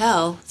me, do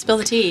tell. Spill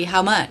the tea.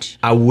 How much?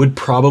 I would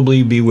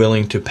probably be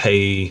willing to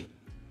pay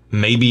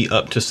maybe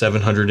up to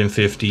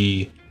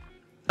 $750,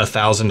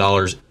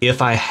 $1,000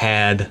 if I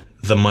had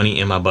the money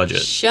in my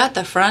budget. Shut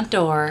the front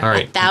door. All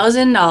right.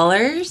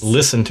 $1,000?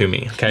 Listen to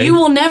me, okay? You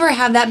will never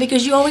have that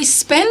because you always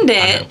spend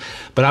it.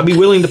 But I'd be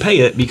willing to pay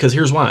it because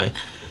here's why.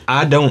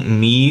 I don't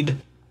need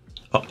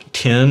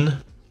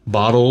 10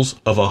 bottles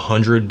of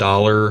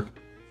 $100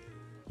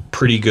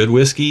 pretty good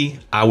whiskey.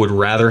 I would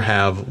rather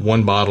have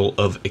one bottle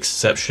of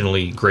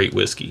exceptionally great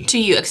whiskey. To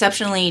you,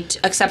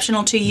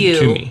 exceptional to you.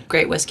 To me.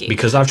 Great whiskey.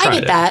 Because I've tried it. I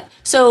get that.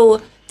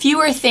 So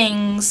fewer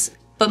things,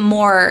 but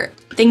more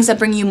things that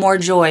bring you more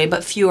joy,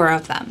 but fewer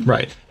of them.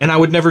 Right. And I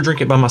would never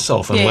drink it by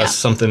myself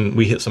unless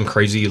we hit some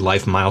crazy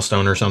life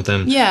milestone or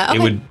something. Yeah, okay.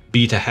 It would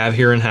be to have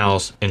here in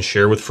house and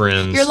share with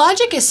friends. Your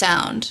logic is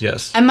sound.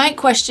 Yes. I might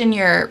question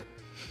your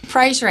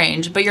price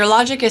range, but your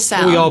logic is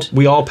sound.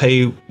 We all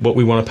pay what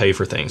we want to pay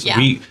for things. Yeah.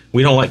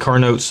 We don't like car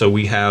notes, so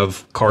we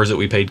have cars that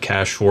we paid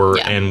cash for,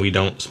 and we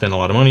don't spend a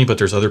lot of money. But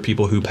there's other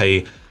people who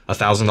pay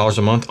 $1,000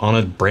 a month on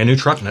a brand new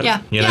truck note.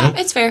 Yeah, you know?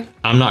 It's fair.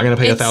 I'm not going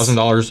to pay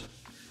 $1,000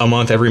 a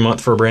month every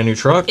month for a brand new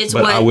truck,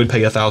 but I would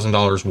pay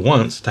 $1,000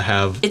 once to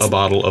have a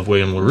bottle of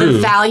William LaRue. The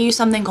value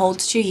something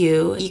holds to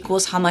you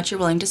equals how much you're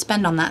willing to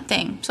spend on that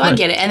thing. So I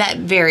get it, and that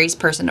varies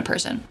person to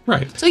person.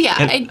 Right. So yeah,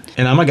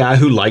 and I'm a guy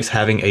who likes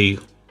having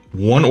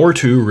one or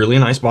two really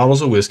nice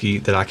bottles of whiskey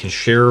that I can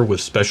share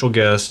with special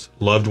guests,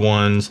 loved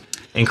ones,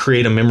 and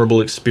create a memorable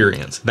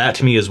experience. That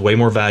to me is way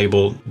more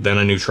valuable than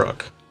a new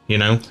truck, you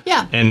know?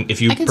 Yeah. And if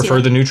you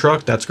prefer the new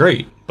truck, that's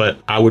great. But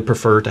I would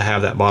prefer to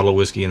have that bottle of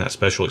whiskey and that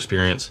special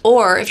experience.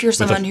 Or if you're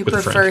someone who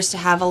prefers to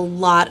have a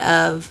lot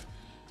of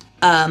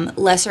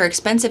lesser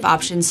expensive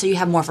options so you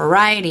have more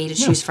variety to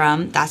choose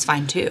from, that's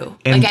fine too.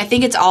 And I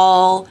think it's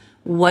all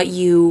what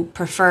you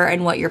prefer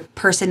and what your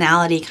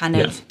personality kind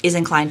of is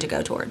inclined to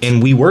go towards.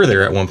 And we were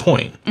there at one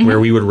point where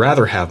we would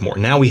rather have more.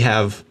 Now we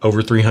have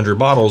over 300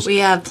 bottles. We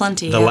have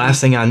plenty. The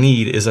last thing I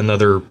need is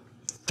another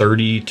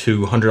 $30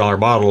 to $100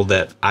 bottle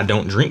that I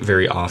don't drink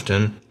very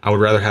often. I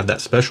would rather have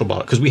that special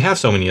bottle because we have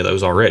so many of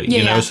those already,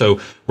 you know? So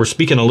we're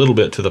speaking a little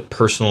bit to the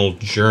personal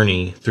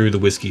journey through the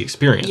whiskey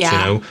experience, you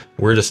know?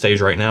 We're at a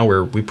stage right now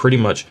where we pretty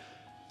much,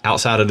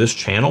 outside of this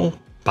channel,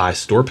 buy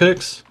store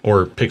picks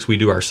or picks we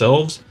do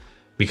ourselves,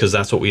 because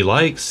that's what we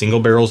like, single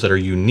barrels that are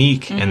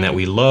unique and that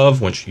we love,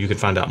 which you can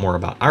find out more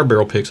about our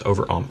barrel picks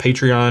over on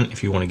Patreon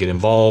if you want to get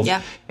involved.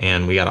 Yeah.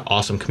 And we got an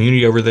awesome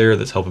community over there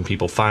that's helping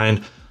people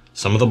find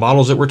some of the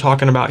bottles that we're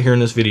talking about here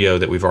in this video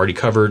that we've already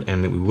covered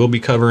and that we will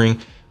be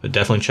covering. But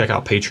definitely check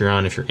out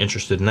Patreon if you're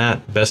interested in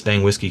that. Best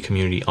dang whiskey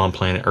community on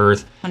planet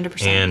Earth.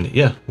 100%. And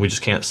yeah, we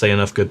just can't say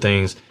enough good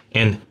things.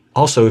 And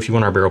also, if you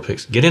want our barrel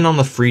picks, get in on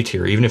the free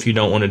tier, even if you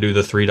don't want to do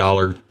the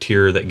 $3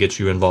 tier that gets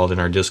you involved in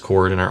our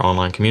Discord and our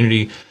online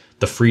community.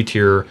 The free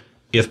tier,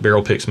 if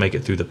barrel picks make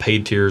it through the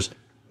paid tiers,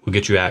 will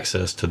get you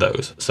access to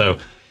those. So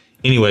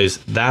anyways,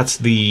 that's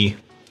the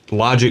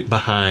logic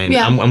behind,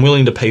 I'm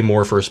willing to pay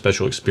more for a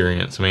special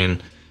experience. I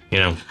mean, you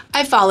know.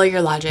 I follow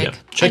your logic. Yeah.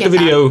 Check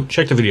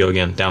the video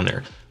again down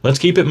there. Let's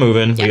keep it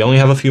moving. We only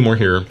have a few more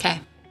here.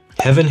 Okay.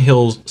 Heaven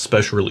Hill's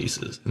special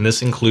releases. And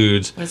this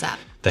includes what is that?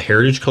 The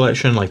Heritage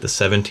Collection, like the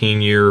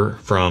 17-year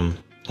from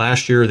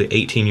last year, the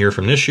 18-year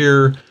from this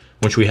year,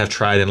 which we have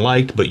tried and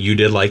liked, but you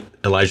did like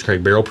Elijah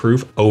Craig Barrel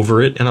Proof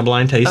over it in a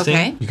blind tasting.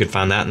 Okay. You can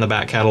find that in the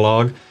back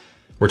catalog.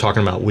 We're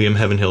talking about William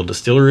Heaven Hill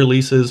Distillery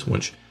releases,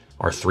 which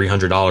are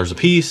 $300 a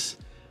piece.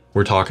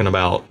 We're talking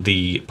about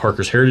the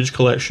Parker's Heritage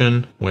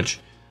Collection, which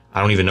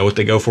I don't even know what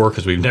they go for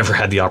because we've never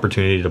had the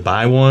opportunity to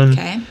buy one.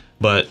 Okay.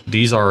 But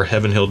these are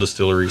Heaven Hill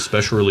Distillery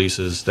special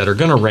releases that are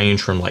going to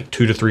range from like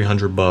 $200 to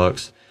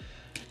 $300.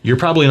 You're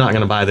probably not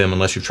going to buy them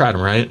unless you've tried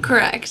them, right?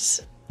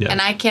 Correct. Yeah.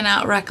 And I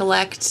cannot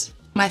recollect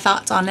my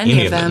thoughts on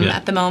any of them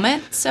at the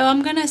moment, so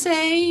I'm gonna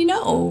say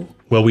no.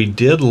 Well, we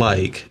did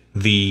like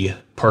the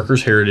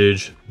Parker's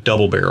Heritage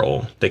double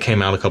barrel that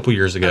came out a couple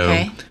years ago.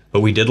 Okay.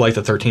 But we did like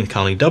the 13th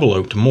Colony double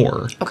oaked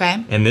more.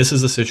 Okay. And this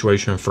is a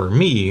situation for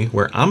me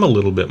where I'm a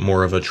little bit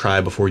more of a try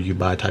before you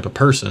buy type of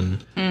person,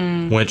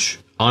 which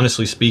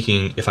honestly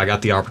speaking, if I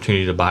got the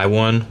opportunity to buy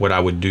one, what I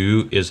would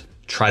do is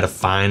try to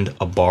find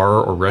a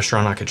bar or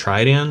restaurant I could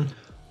try it in,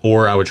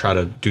 or I would try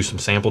to do some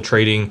sample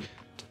trading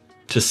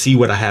to see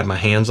what I had my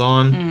hands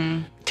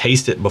on,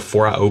 taste it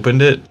before I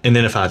opened it. And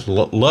then if I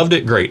loved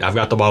it, great. I've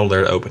got the bottle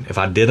there to open. If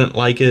I didn't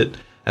like it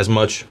as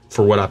much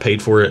for what I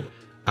paid for it,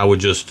 I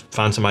would just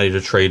find somebody to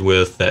trade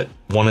with that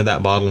wanted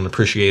that bottle and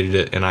appreciated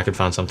it, and I could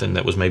find something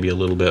that was maybe a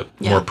little bit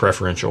more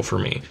preferential for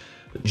me.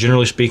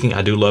 Generally speaking,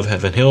 I do love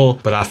Heaven Hill,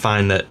 but I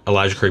find that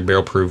Elijah Craig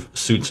Barrel Proof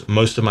suits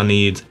most of my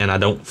needs, and I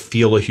don't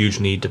feel a huge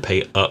need to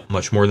pay up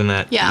much more than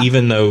that,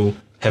 even though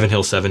Heaven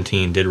Hill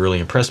 17 did really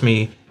impress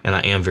me, and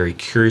I am very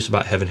curious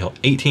about Heaven Hill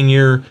 18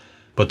 year,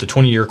 but the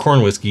 20-year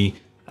corn whiskey,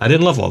 I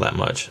didn't love all that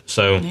much.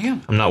 So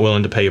I'm not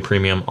willing to pay a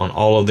premium on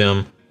all of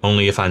them,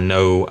 only if I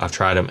know I've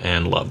tried them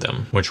and love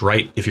them. Which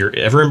if you're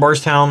ever in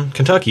Bardstown,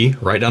 Kentucky,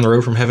 right down the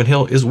road from Heaven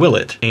Hill is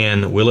Willet.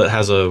 And Willet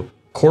has a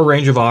core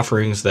range of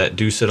offerings that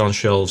do sit on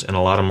shelves in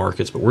a lot of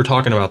markets, but we're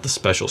talking about the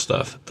special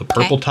stuff. The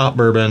purple top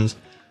bourbons,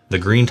 the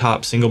green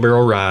top single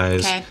barrel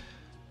ryes.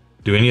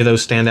 Do any of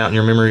those stand out in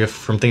your memory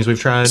from things we've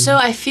tried? So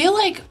I feel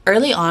like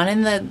early on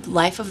in the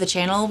life of the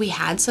channel, we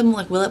had some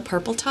like Willet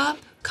Purple Top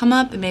come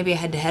up, and maybe a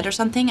head-to-head or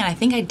something, and I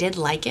think I did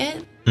like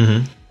it.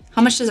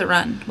 How much does it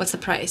run? What's the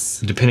price?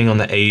 Depending on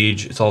the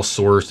age, it's all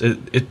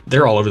sourced.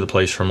 They're all over the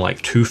place from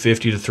like $250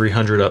 to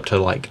 $300 up to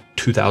like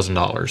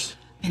 $2,000.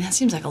 I mean, that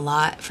seems like a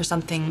lot for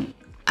something.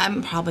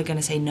 I'm probably going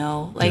to say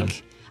no.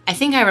 Like, I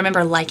think I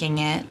remember liking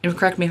it. And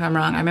correct me if I'm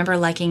wrong. I remember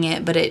liking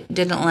it, but it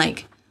didn't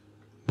like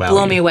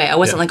blow me away. I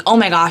wasn't like, oh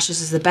my gosh,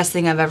 this is the best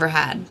thing I've ever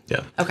had.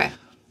 Okay.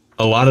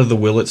 A lot of the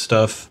Willet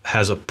stuff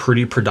has a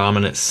pretty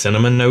predominant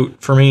cinnamon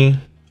note for me.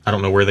 I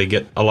don't know where they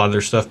get a lot of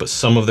their stuff, but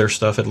some of their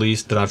stuff, at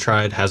least, that I've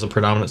tried has a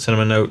predominant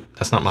cinnamon note.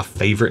 That's not my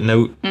favorite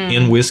note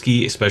in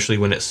whiskey, especially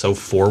when it's so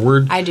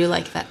forward. I do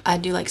like that. I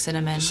do like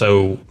cinnamon.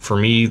 So for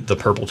me, the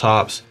purple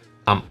tops,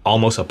 I'm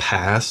almost a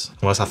pass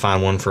unless I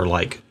find one for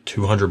like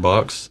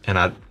 $200,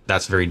 and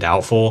that's very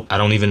doubtful. I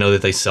don't even know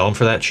that they sell them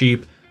for that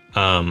cheap.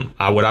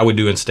 What I would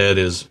do instead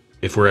is,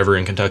 if we're ever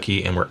in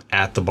Kentucky and we're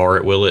at the bar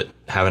at Willet,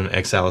 having an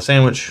egg salad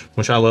sandwich,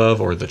 which I love,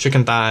 or the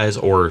chicken thighs,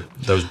 or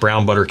those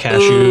brown butter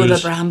cashews. Ooh,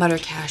 the brown butter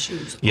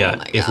cashews. Yeah,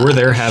 oh if we're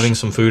there having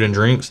some food and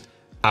drinks,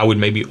 I would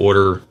maybe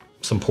order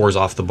some pours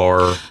off the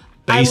bar.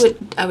 I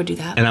would do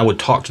that. And I would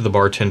talk to the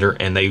bartender,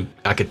 and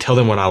I could tell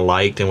them what I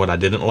liked and what I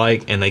didn't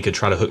like, and they could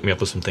try to hook me up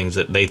with some things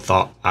that they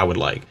thought I would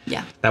like.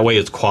 Yeah. That way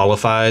it's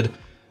qualified.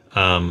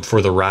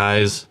 For the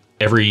ryes,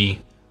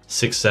 every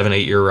 6, 7,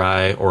 8 year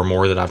rye or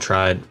more that I've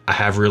tried, I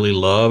have really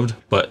loved,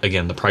 but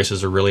again, the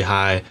prices are really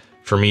high.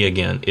 For me,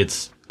 again,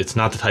 it's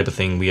not the type of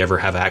thing we ever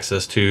have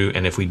access to,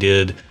 and if we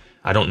did,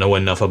 I don't know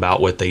enough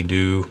about what they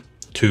do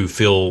to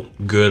feel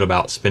good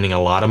about spending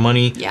a lot of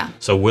money. Yeah.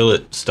 So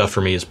Willet stuff for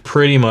me is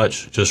pretty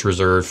much just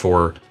reserved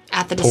for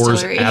at the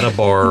pours distillery. At a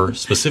bar,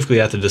 specifically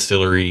at the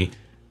distillery,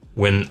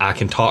 when I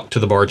can talk to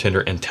the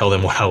bartender and tell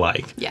them what I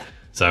like. Yeah.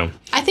 So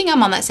I think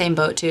I'm on that same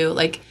boat too.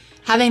 Like,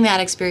 having that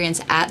experience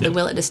at the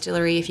Willet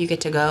Distillery, if you get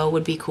to go,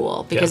 would be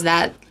cool, because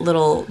the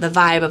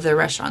vibe of their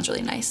restaurant's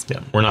really nice.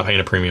 Yeah, we're not paying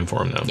a premium for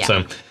them though. Yeah. So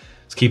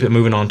let's keep it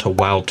moving on to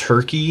Wild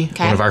Turkey,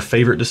 one of our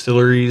favorite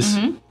distilleries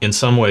in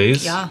some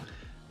ways. Yeah.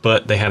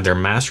 But they have their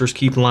Master's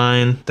Keep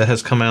line that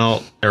has come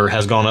out, or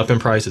has gone up in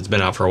price. It's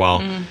been out for a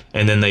while.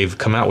 And then they've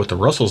come out with the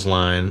Russell's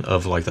line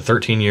of like the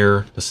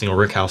 13-year, the single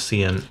rickhouse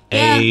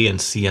CNA and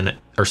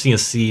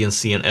CNC and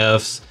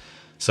CNFs.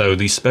 So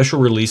these special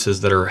releases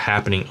that are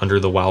happening under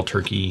the Wild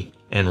Turkey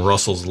and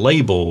Russell's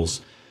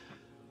labels,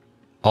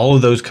 all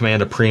of those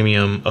command a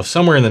premium of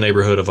somewhere in the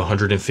neighborhood of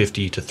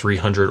 $150 to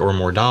 $300 or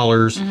more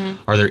dollars.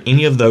 Are there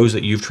any of those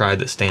that you've tried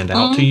that stand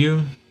out to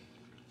you?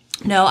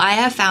 No, I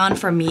have found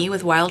for me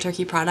with Wild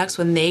Turkey products,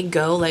 when they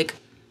go like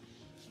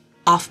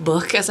off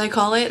book, as I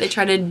call it, they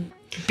try to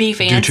be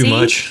fancy.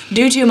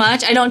 Do too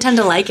much. I don't tend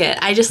to like it.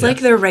 I just like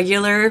their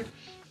regular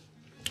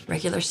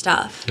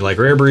stuff. You like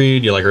Rare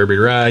Breed, you like Rare Breed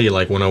Rye, you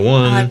like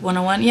 101. I like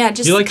 101. Yeah,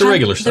 just you like the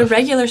regular stuff. The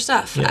regular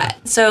stuff. Yeah.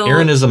 So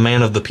Aaron is a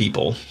man of the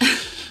people.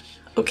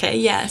 Okay,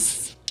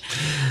 yes.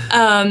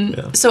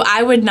 So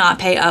I would not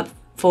pay up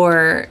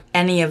for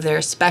any of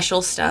their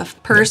special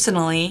stuff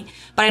personally,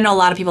 but I know a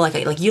lot of people like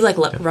it. Like, you like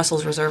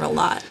Russell's Reserve a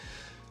lot.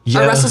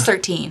 Yeah. Or Russell's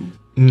 13.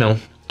 No,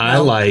 I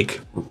like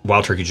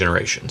Wild Turkey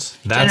Generations.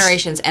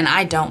 Generations, and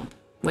I don't.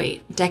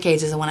 Wait,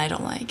 Decades is the one I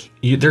don't like.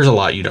 There's a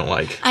lot you don't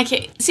like. I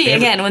can't see.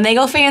 Again, when they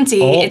go fancy,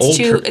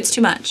 it's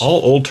too much.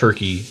 All Old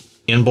Turkey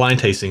in blind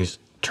tastings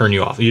turn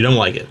you off. You don't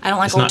like it. I don't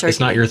like Old Turkey. It's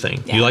not your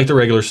thing. Yeah. You like the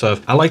regular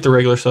stuff. I like the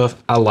regular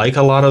stuff. I like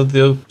a lot of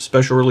the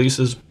special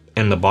releases,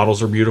 and the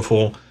bottles are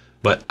beautiful,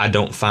 but I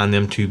don't find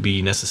them to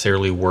be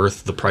necessarily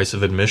worth the price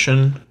of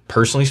admission.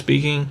 Personally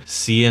speaking,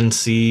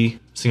 CNC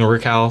Single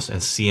Rickhouse and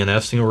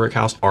CNF Single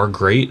Rickhouse are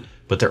great,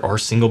 but there are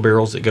single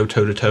barrels that go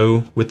toe to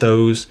toe with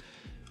those,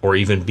 or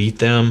even beat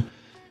them.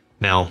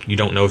 Now, you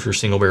don't know if your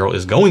single barrel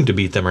is going to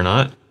beat them or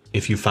not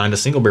if you find a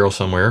single barrel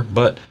somewhere,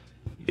 but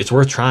it's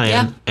worth trying.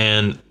 Yeah.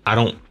 And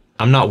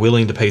I'm not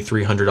willing to pay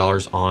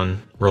 $300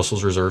 on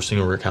Russell's Reserve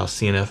Single Rick House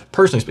CNF,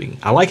 personally speaking.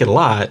 I like it a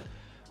lot,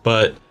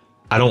 but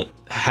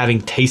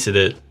having tasted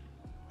it,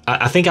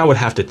 I think I would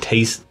have to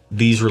taste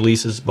these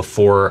releases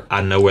before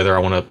I know whether I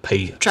want to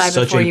pay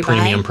such a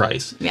premium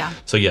price. Yeah.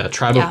 So yeah,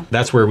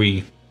 that's where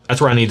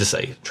I need to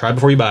say, try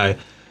before you buy.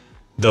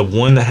 The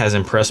one that has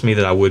impressed me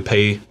that I would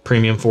pay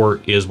premium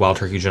for is Wild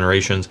Turkey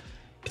Generations.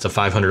 It's a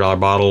 $500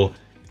 bottle.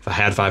 If I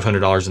had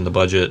 $500 in the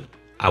budget,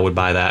 I would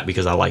buy that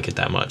because I like it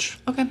that much.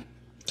 Okay.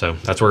 So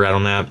that's where we're at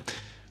on that.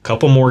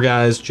 Couple more,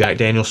 guys. Jack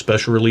Daniel's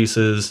special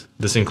releases.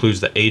 This includes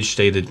the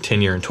age-stated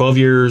 10 year and 12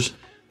 years.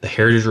 The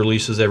heritage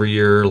releases every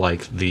year,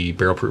 like the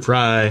Barrel Proof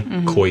Rye,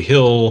 Coy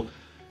Hill,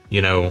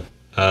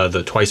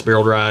 the Twice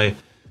Barreled Rye.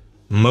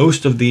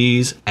 Most of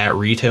these at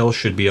retail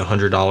should be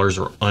 $100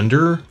 or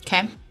under.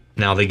 Okay.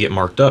 Now they get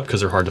marked up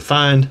because they're hard to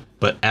find,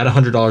 but at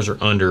 $100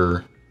 or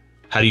under,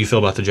 how do you feel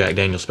about the Jack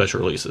Daniel's special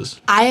releases?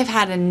 I have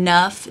had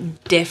enough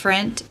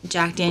different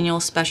Jack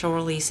Daniel's special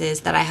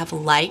releases that I have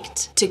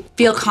liked to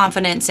feel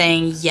confident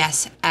saying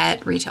yes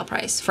at retail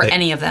price for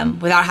any of them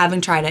without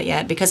having tried it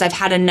yet, because I've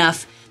had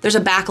enough. There's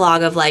a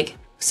backlog of like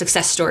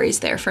success stories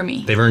there for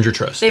me. They've earned your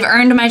trust. They've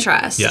earned my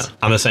trust. Yeah.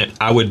 I'm the same.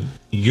 I would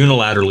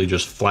unilaterally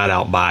just flat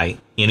out buy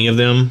any of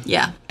them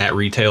at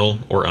retail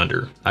or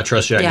under. I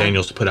trust Jack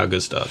Daniel's to put out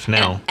good stuff.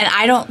 Now, and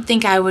I don't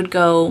think I would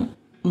go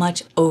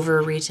much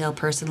over retail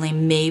personally,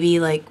 maybe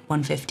like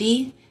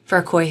 $150 for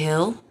a Coy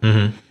Hill.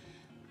 Mm-hmm.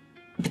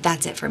 But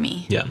that's it for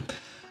me. Yeah.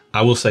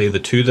 I will say the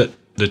two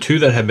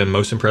that have been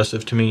most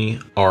impressive to me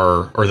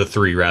or the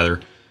three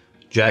rather,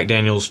 Jack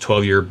Daniel's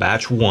 12-year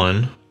batch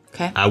 1.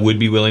 Okay. I would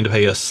be willing to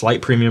pay a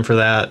slight premium for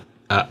that.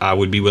 I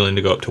would be willing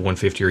to go up to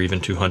 $150 or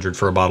even $200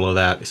 for a bottle of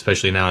that,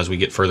 especially now as we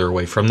get further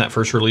away from that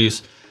first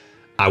release.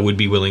 I would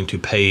be willing to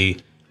pay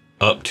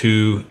up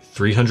to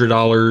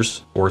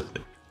 $300 or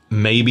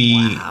maybe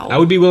I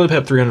would be willing to pay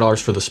up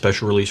 $300 for the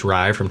special release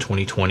rye from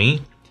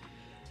 2020.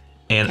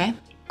 And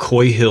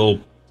Coy Hill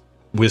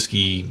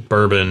whiskey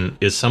bourbon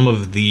is some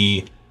of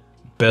the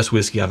best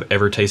whiskey I've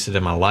ever tasted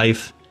in my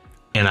life.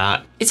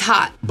 And it's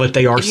hot. But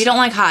they are. If you don't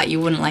like hot,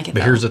 you wouldn't like it.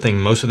 But here's the thing: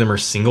 most of them are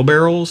single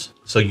barrels,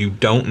 so you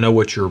don't know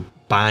what you're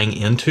buying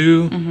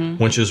into,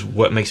 which is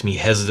what makes me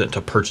hesitant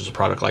to purchase a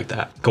product like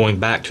that. Going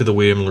back to the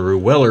William LaRue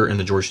Weller and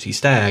the George T.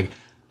 Stagg,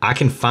 I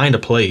can find a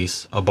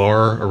place, a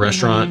bar, a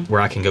restaurant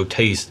where I can go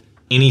taste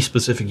any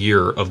specific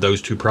year of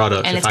those two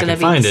products and if I can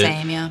find it,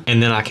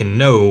 and then I can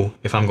know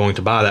if I'm going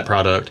to buy that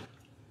product.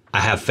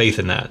 I have faith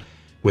in that.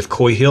 With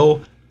Coy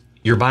Hill,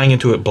 you're buying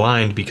into it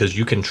blind because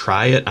you can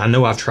try it. I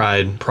know I've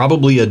tried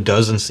probably a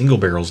dozen single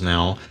barrels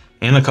now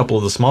and a couple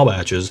of the small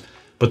batches,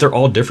 but they're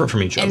all different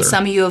from each other. And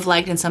some you have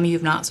liked and some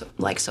you've not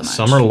liked so much.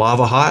 Some are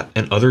lava hot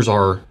and others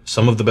are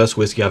some of the best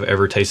whiskey I've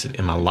ever tasted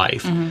in my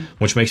life,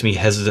 which makes me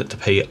hesitant to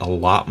pay a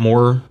lot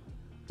more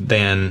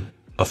than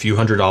a few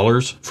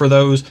 $100s for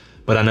those.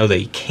 But I know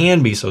they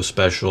can be so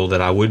special that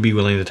I would be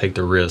willing to take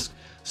the risk.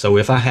 So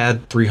if I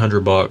had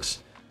 $300,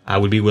 I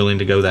would be willing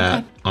to go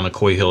that on a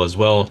Coy Hill as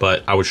well,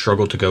 but I would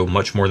struggle to go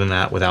much more than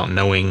that without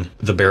knowing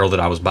the barrel that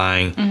I was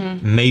buying.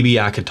 Maybe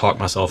I could talk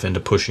myself into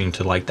pushing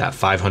to like that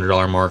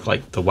 $500 mark,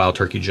 like the Wild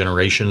Turkey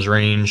Generations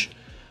range,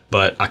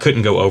 but I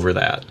couldn't go over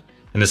that.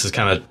 And this is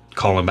kind of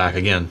calling back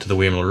again to the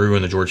William LaRue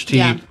and the George T.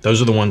 Yeah.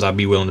 Those are the ones I'd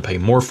be willing to pay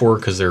more for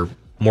because they're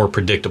more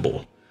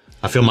predictable.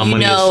 I feel my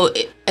money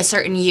is... a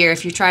certain year,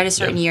 if you tried a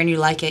certain year and you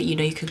like it, you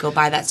could go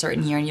buy that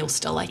certain year and you'll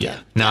still like it.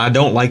 Now, I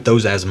don't like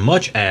those as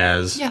much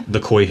as the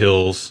Coy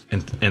Hills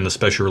and the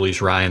special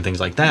release rye and things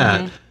like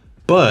that,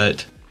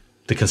 but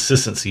the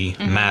consistency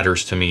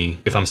matters to me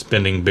if I'm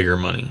spending bigger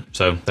money.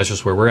 So that's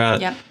just where we're at.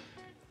 Yep.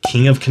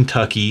 King of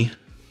Kentucky.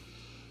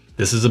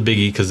 This is a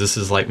biggie because this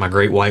is like my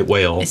great white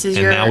whale. This is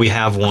and now we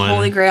have one.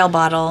 Holy Grail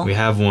bottle. We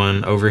have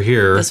one over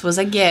here. This was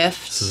a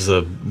gift. This is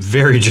a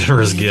very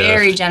generous gift.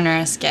 Very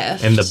generous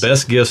gift. And the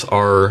best gifts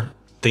are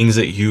things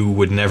that you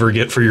would never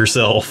get for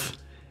yourself.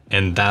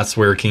 And that's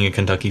where King of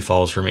Kentucky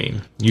falls for me.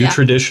 You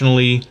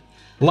traditionally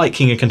like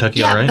King of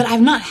Kentucky, all right? But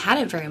I've not had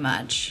it very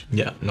much.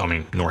 Yeah, no, I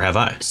mean, nor have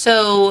I.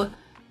 So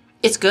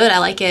it's good. I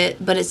like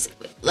it, but it's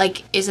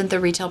like, isn't the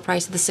retail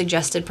price the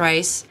suggested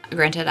price?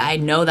 Granted, I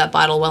know that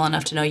bottle well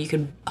enough to know you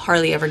could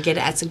hardly ever get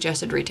it at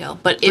suggested retail.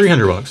 But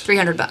 $300.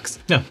 $300.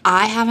 Yeah.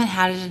 I haven't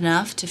had it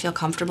enough to feel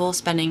comfortable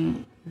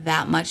spending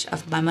that much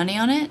of my money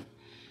on it.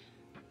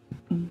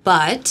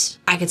 But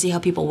I could see how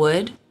people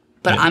would.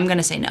 But I'm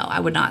gonna say no.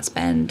 I would not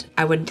spend.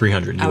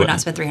 $300. I would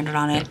not spend $300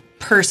 on it.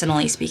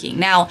 Personally speaking.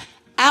 Now,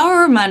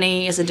 our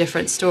money is a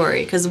different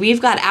story because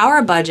we've got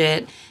our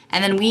budget.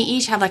 And then we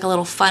each have like a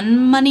little fun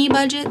money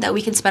budget that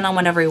we can spend on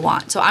whatever we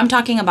want. So I'm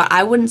talking about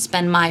I wouldn't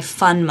spend my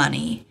fun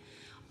money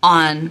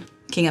on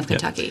King of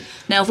Kentucky. Yep.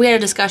 Now, if we had a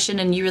discussion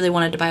and you really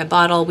wanted to buy a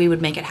bottle, we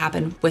would make it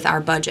happen with our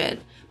budget.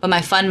 But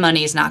my fun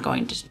money is not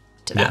going to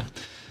that. Yeah.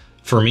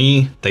 For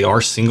me, they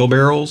are single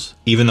barrels,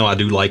 even though I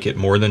do like it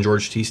more than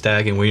George T.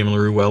 Stagg and William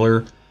LaRue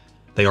Weller.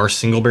 They are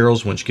single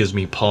barrels, which gives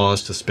me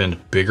pause to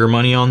spend bigger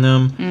money on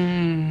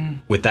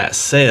them. With that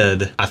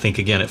said, I think,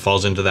 again, it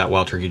falls into that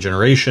Wild Turkey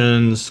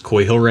Generations,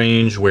 Coy Hill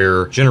range,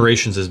 where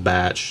Generations is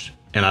batched,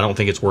 and I don't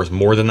think it's worth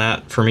more than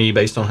that for me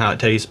based on how it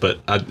tastes, but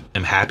I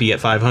am happy at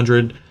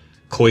 500.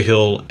 Coy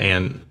Hill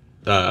and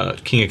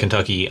King of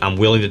Kentucky, I'm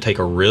willing to take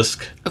a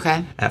risk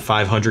at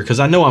 500 because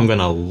I know I'm going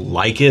to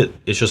like it.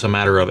 It's just a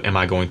matter of, am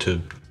I going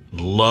to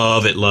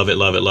love it, love it,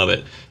 love it, love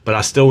it. But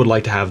I still would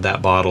like to have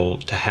that bottle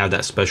to have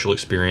that special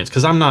experience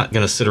because I'm not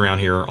going to sit around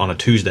here on a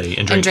Tuesday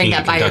and drink King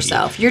that of by Kentucky.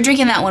 yourself. You're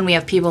drinking that when we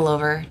have people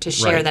over to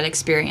share that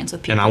experience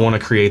with people. And I want to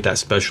create that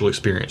special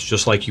experience,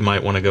 just like you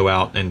might want to go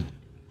out and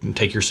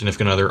take your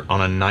significant other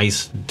on a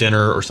nice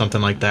dinner or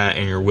something like that,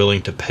 and you're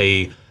willing to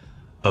pay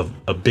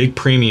a big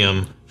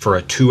premium for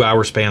a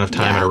 2-hour span of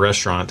time at a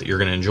restaurant that you're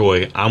going to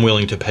enjoy. I'm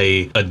willing to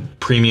pay a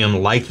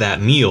premium like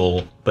that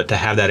meal, but to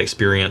have that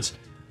experience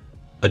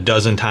a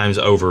dozen times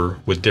over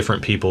with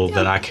different people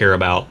that I care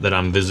about, that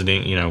I'm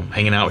visiting, you know,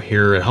 hanging out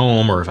here at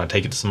home, or if I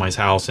take it to somebody's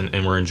house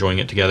and we're enjoying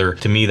it together.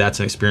 To me, that's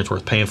an experience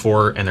worth paying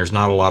for, and there's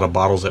not a lot of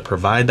bottles that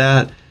provide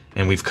that.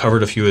 And we've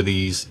covered a few of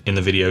these in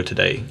the video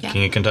today.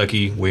 King of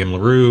Kentucky, William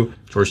LaRue,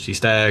 George T.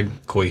 Stagg,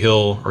 Coy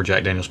Hill, or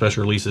Jack Daniel's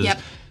Special Releases.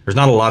 There's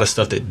not a lot of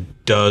stuff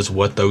that does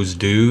what those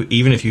do,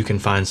 even if you can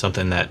find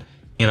something that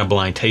in a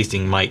blind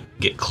tasting might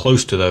get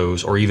close to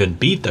those or even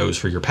beat those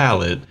for your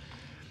palate.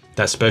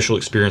 That special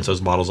experience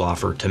those bottles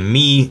offer, to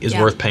me, is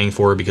worth paying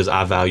for because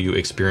I value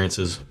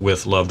experiences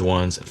with loved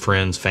ones,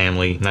 friends,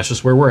 family, and that's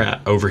just where we're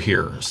at over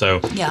here. So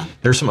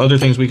there's some other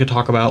things we could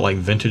talk about, like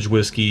vintage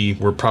whiskey.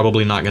 We're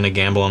probably not going to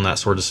gamble on that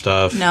sort of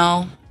stuff.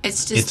 No,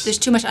 it's just, there's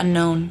too much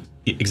unknown.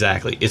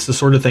 Exactly. It's the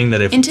sort of thing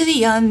that if... Into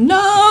the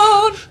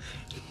unknown!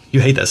 You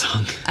hate that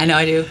song. I know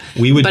I do.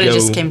 But it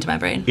just came to my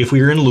brain. If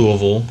we were in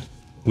Louisville,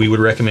 we would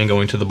recommend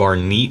going to the bar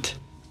Neat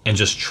and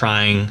just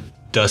trying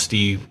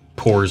dusty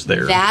pours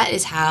there. That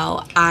is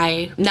how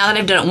now that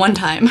I've done it one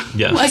time,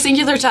 a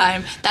singular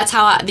time, that's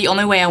how the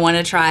only way I want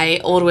to try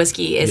old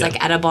whiskey is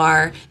like at a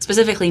bar,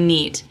 specifically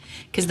Neat,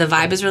 because the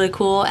vibe is really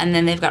cool, and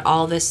then they've got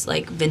all this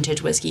like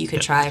vintage whiskey you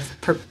could try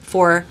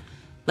for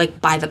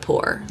like by the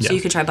pour. So you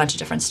could try a bunch of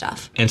different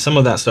stuff. And some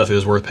of that stuff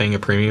is worth paying a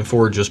premium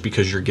for just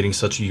because you're getting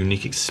such a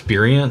unique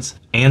experience,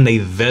 and they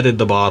vetted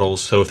the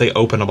bottles. So if they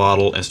open a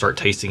bottle and start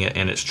tasting it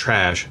and it's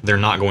trash, they're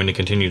not going to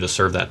continue to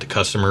serve that to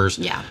customers.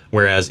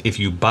 Whereas if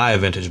you buy a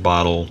vintage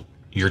bottle,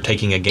 you're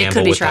taking a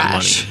gamble with that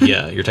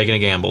money. You're taking a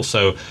gamble.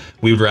 So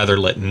we would rather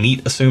let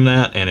Neat assume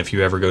that. And if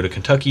you ever go to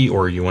Kentucky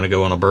or you want to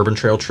go on a bourbon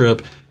trail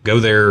trip,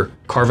 go there,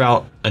 carve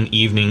out an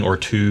evening or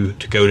two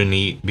to go to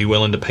Neat, be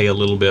willing to pay a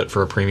little bit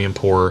for a premium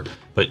pour.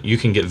 But you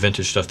can get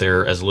vintage stuff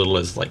there as little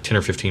as like 10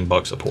 or 15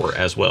 bucks a pour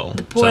as well.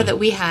 The pour that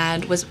we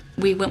had was,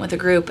 we went with a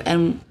group,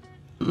 and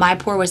my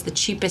pour was the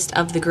cheapest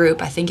of the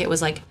group. I think it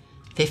was like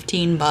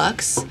 15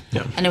 bucks.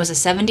 And it was a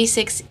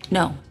 76?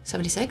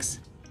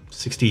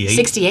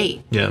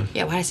 68. Yeah, why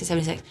did I say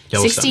 76?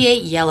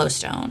 68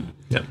 Yellowstone.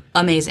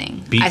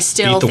 Amazing. Beat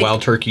the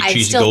Wild Turkey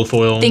Cheesy Gold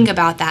Foil. Think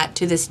about that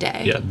to this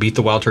day. Beat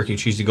the Wild Turkey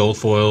Cheesy Gold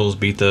Foils.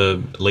 Beat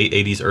the late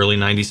 80s, early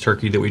 90s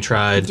turkey that we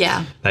tried.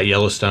 That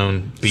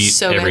Yellowstone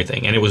beat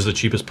everything. Good. And it was the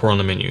cheapest pour on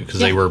the menu because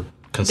they were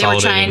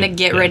consolidating.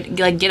 They were trying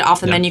to get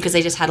off the menu because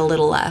they just had a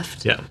little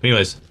left.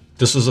 Anyways,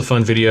 this was a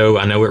fun video.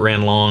 I know it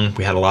ran long.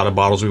 We had a lot of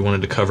bottles we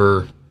wanted to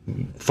cover.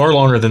 Far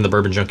longer than the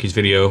Bourbon Junkies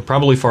video,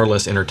 probably far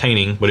less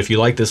entertaining, but if you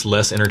like this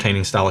less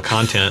entertaining style of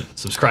content,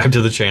 subscribe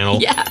to the channel.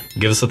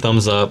 Give us a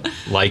thumbs up,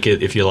 like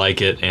it if you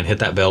like it, and hit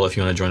that bell if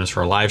you want to join us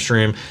for a live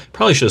stream.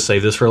 Probably should have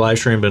saved this for a live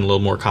stream, been a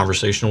little more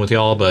conversational with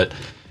y'all, but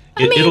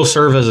it'll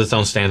serve as its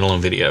own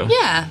standalone video.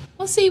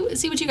 We'll see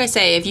what you guys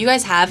say. If you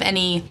guys have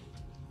any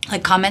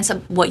like comments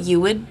of what you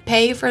would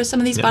pay for some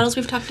of these bottles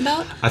we've talked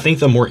about. I think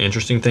the more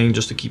interesting thing,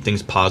 just to keep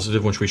things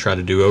positive, which we try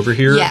to do over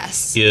here,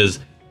 is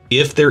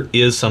if there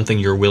is something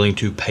you're willing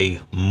to pay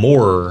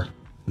more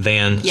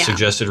than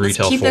suggested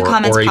retail for,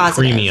 or a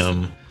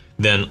premium,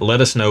 then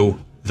let us know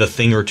the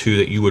thing or two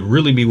that you would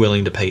really be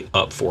willing to pay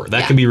up for.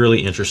 That could be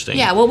really interesting.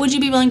 What would you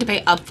be willing to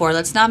pay up for?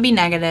 Let's not be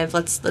negative.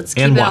 Let's keep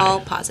it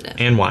all positive.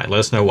 And why? Let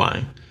us know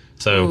why.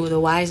 So the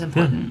why is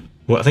important.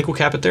 Well, I think we'll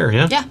cap it there,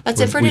 that's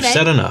it for today. We've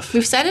said enough.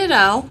 We've said it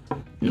all.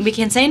 We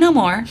can say no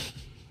more.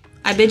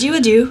 I bid you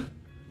adieu.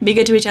 Be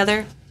good to each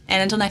other.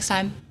 And until next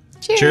time,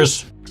 cheers.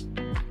 Cheers.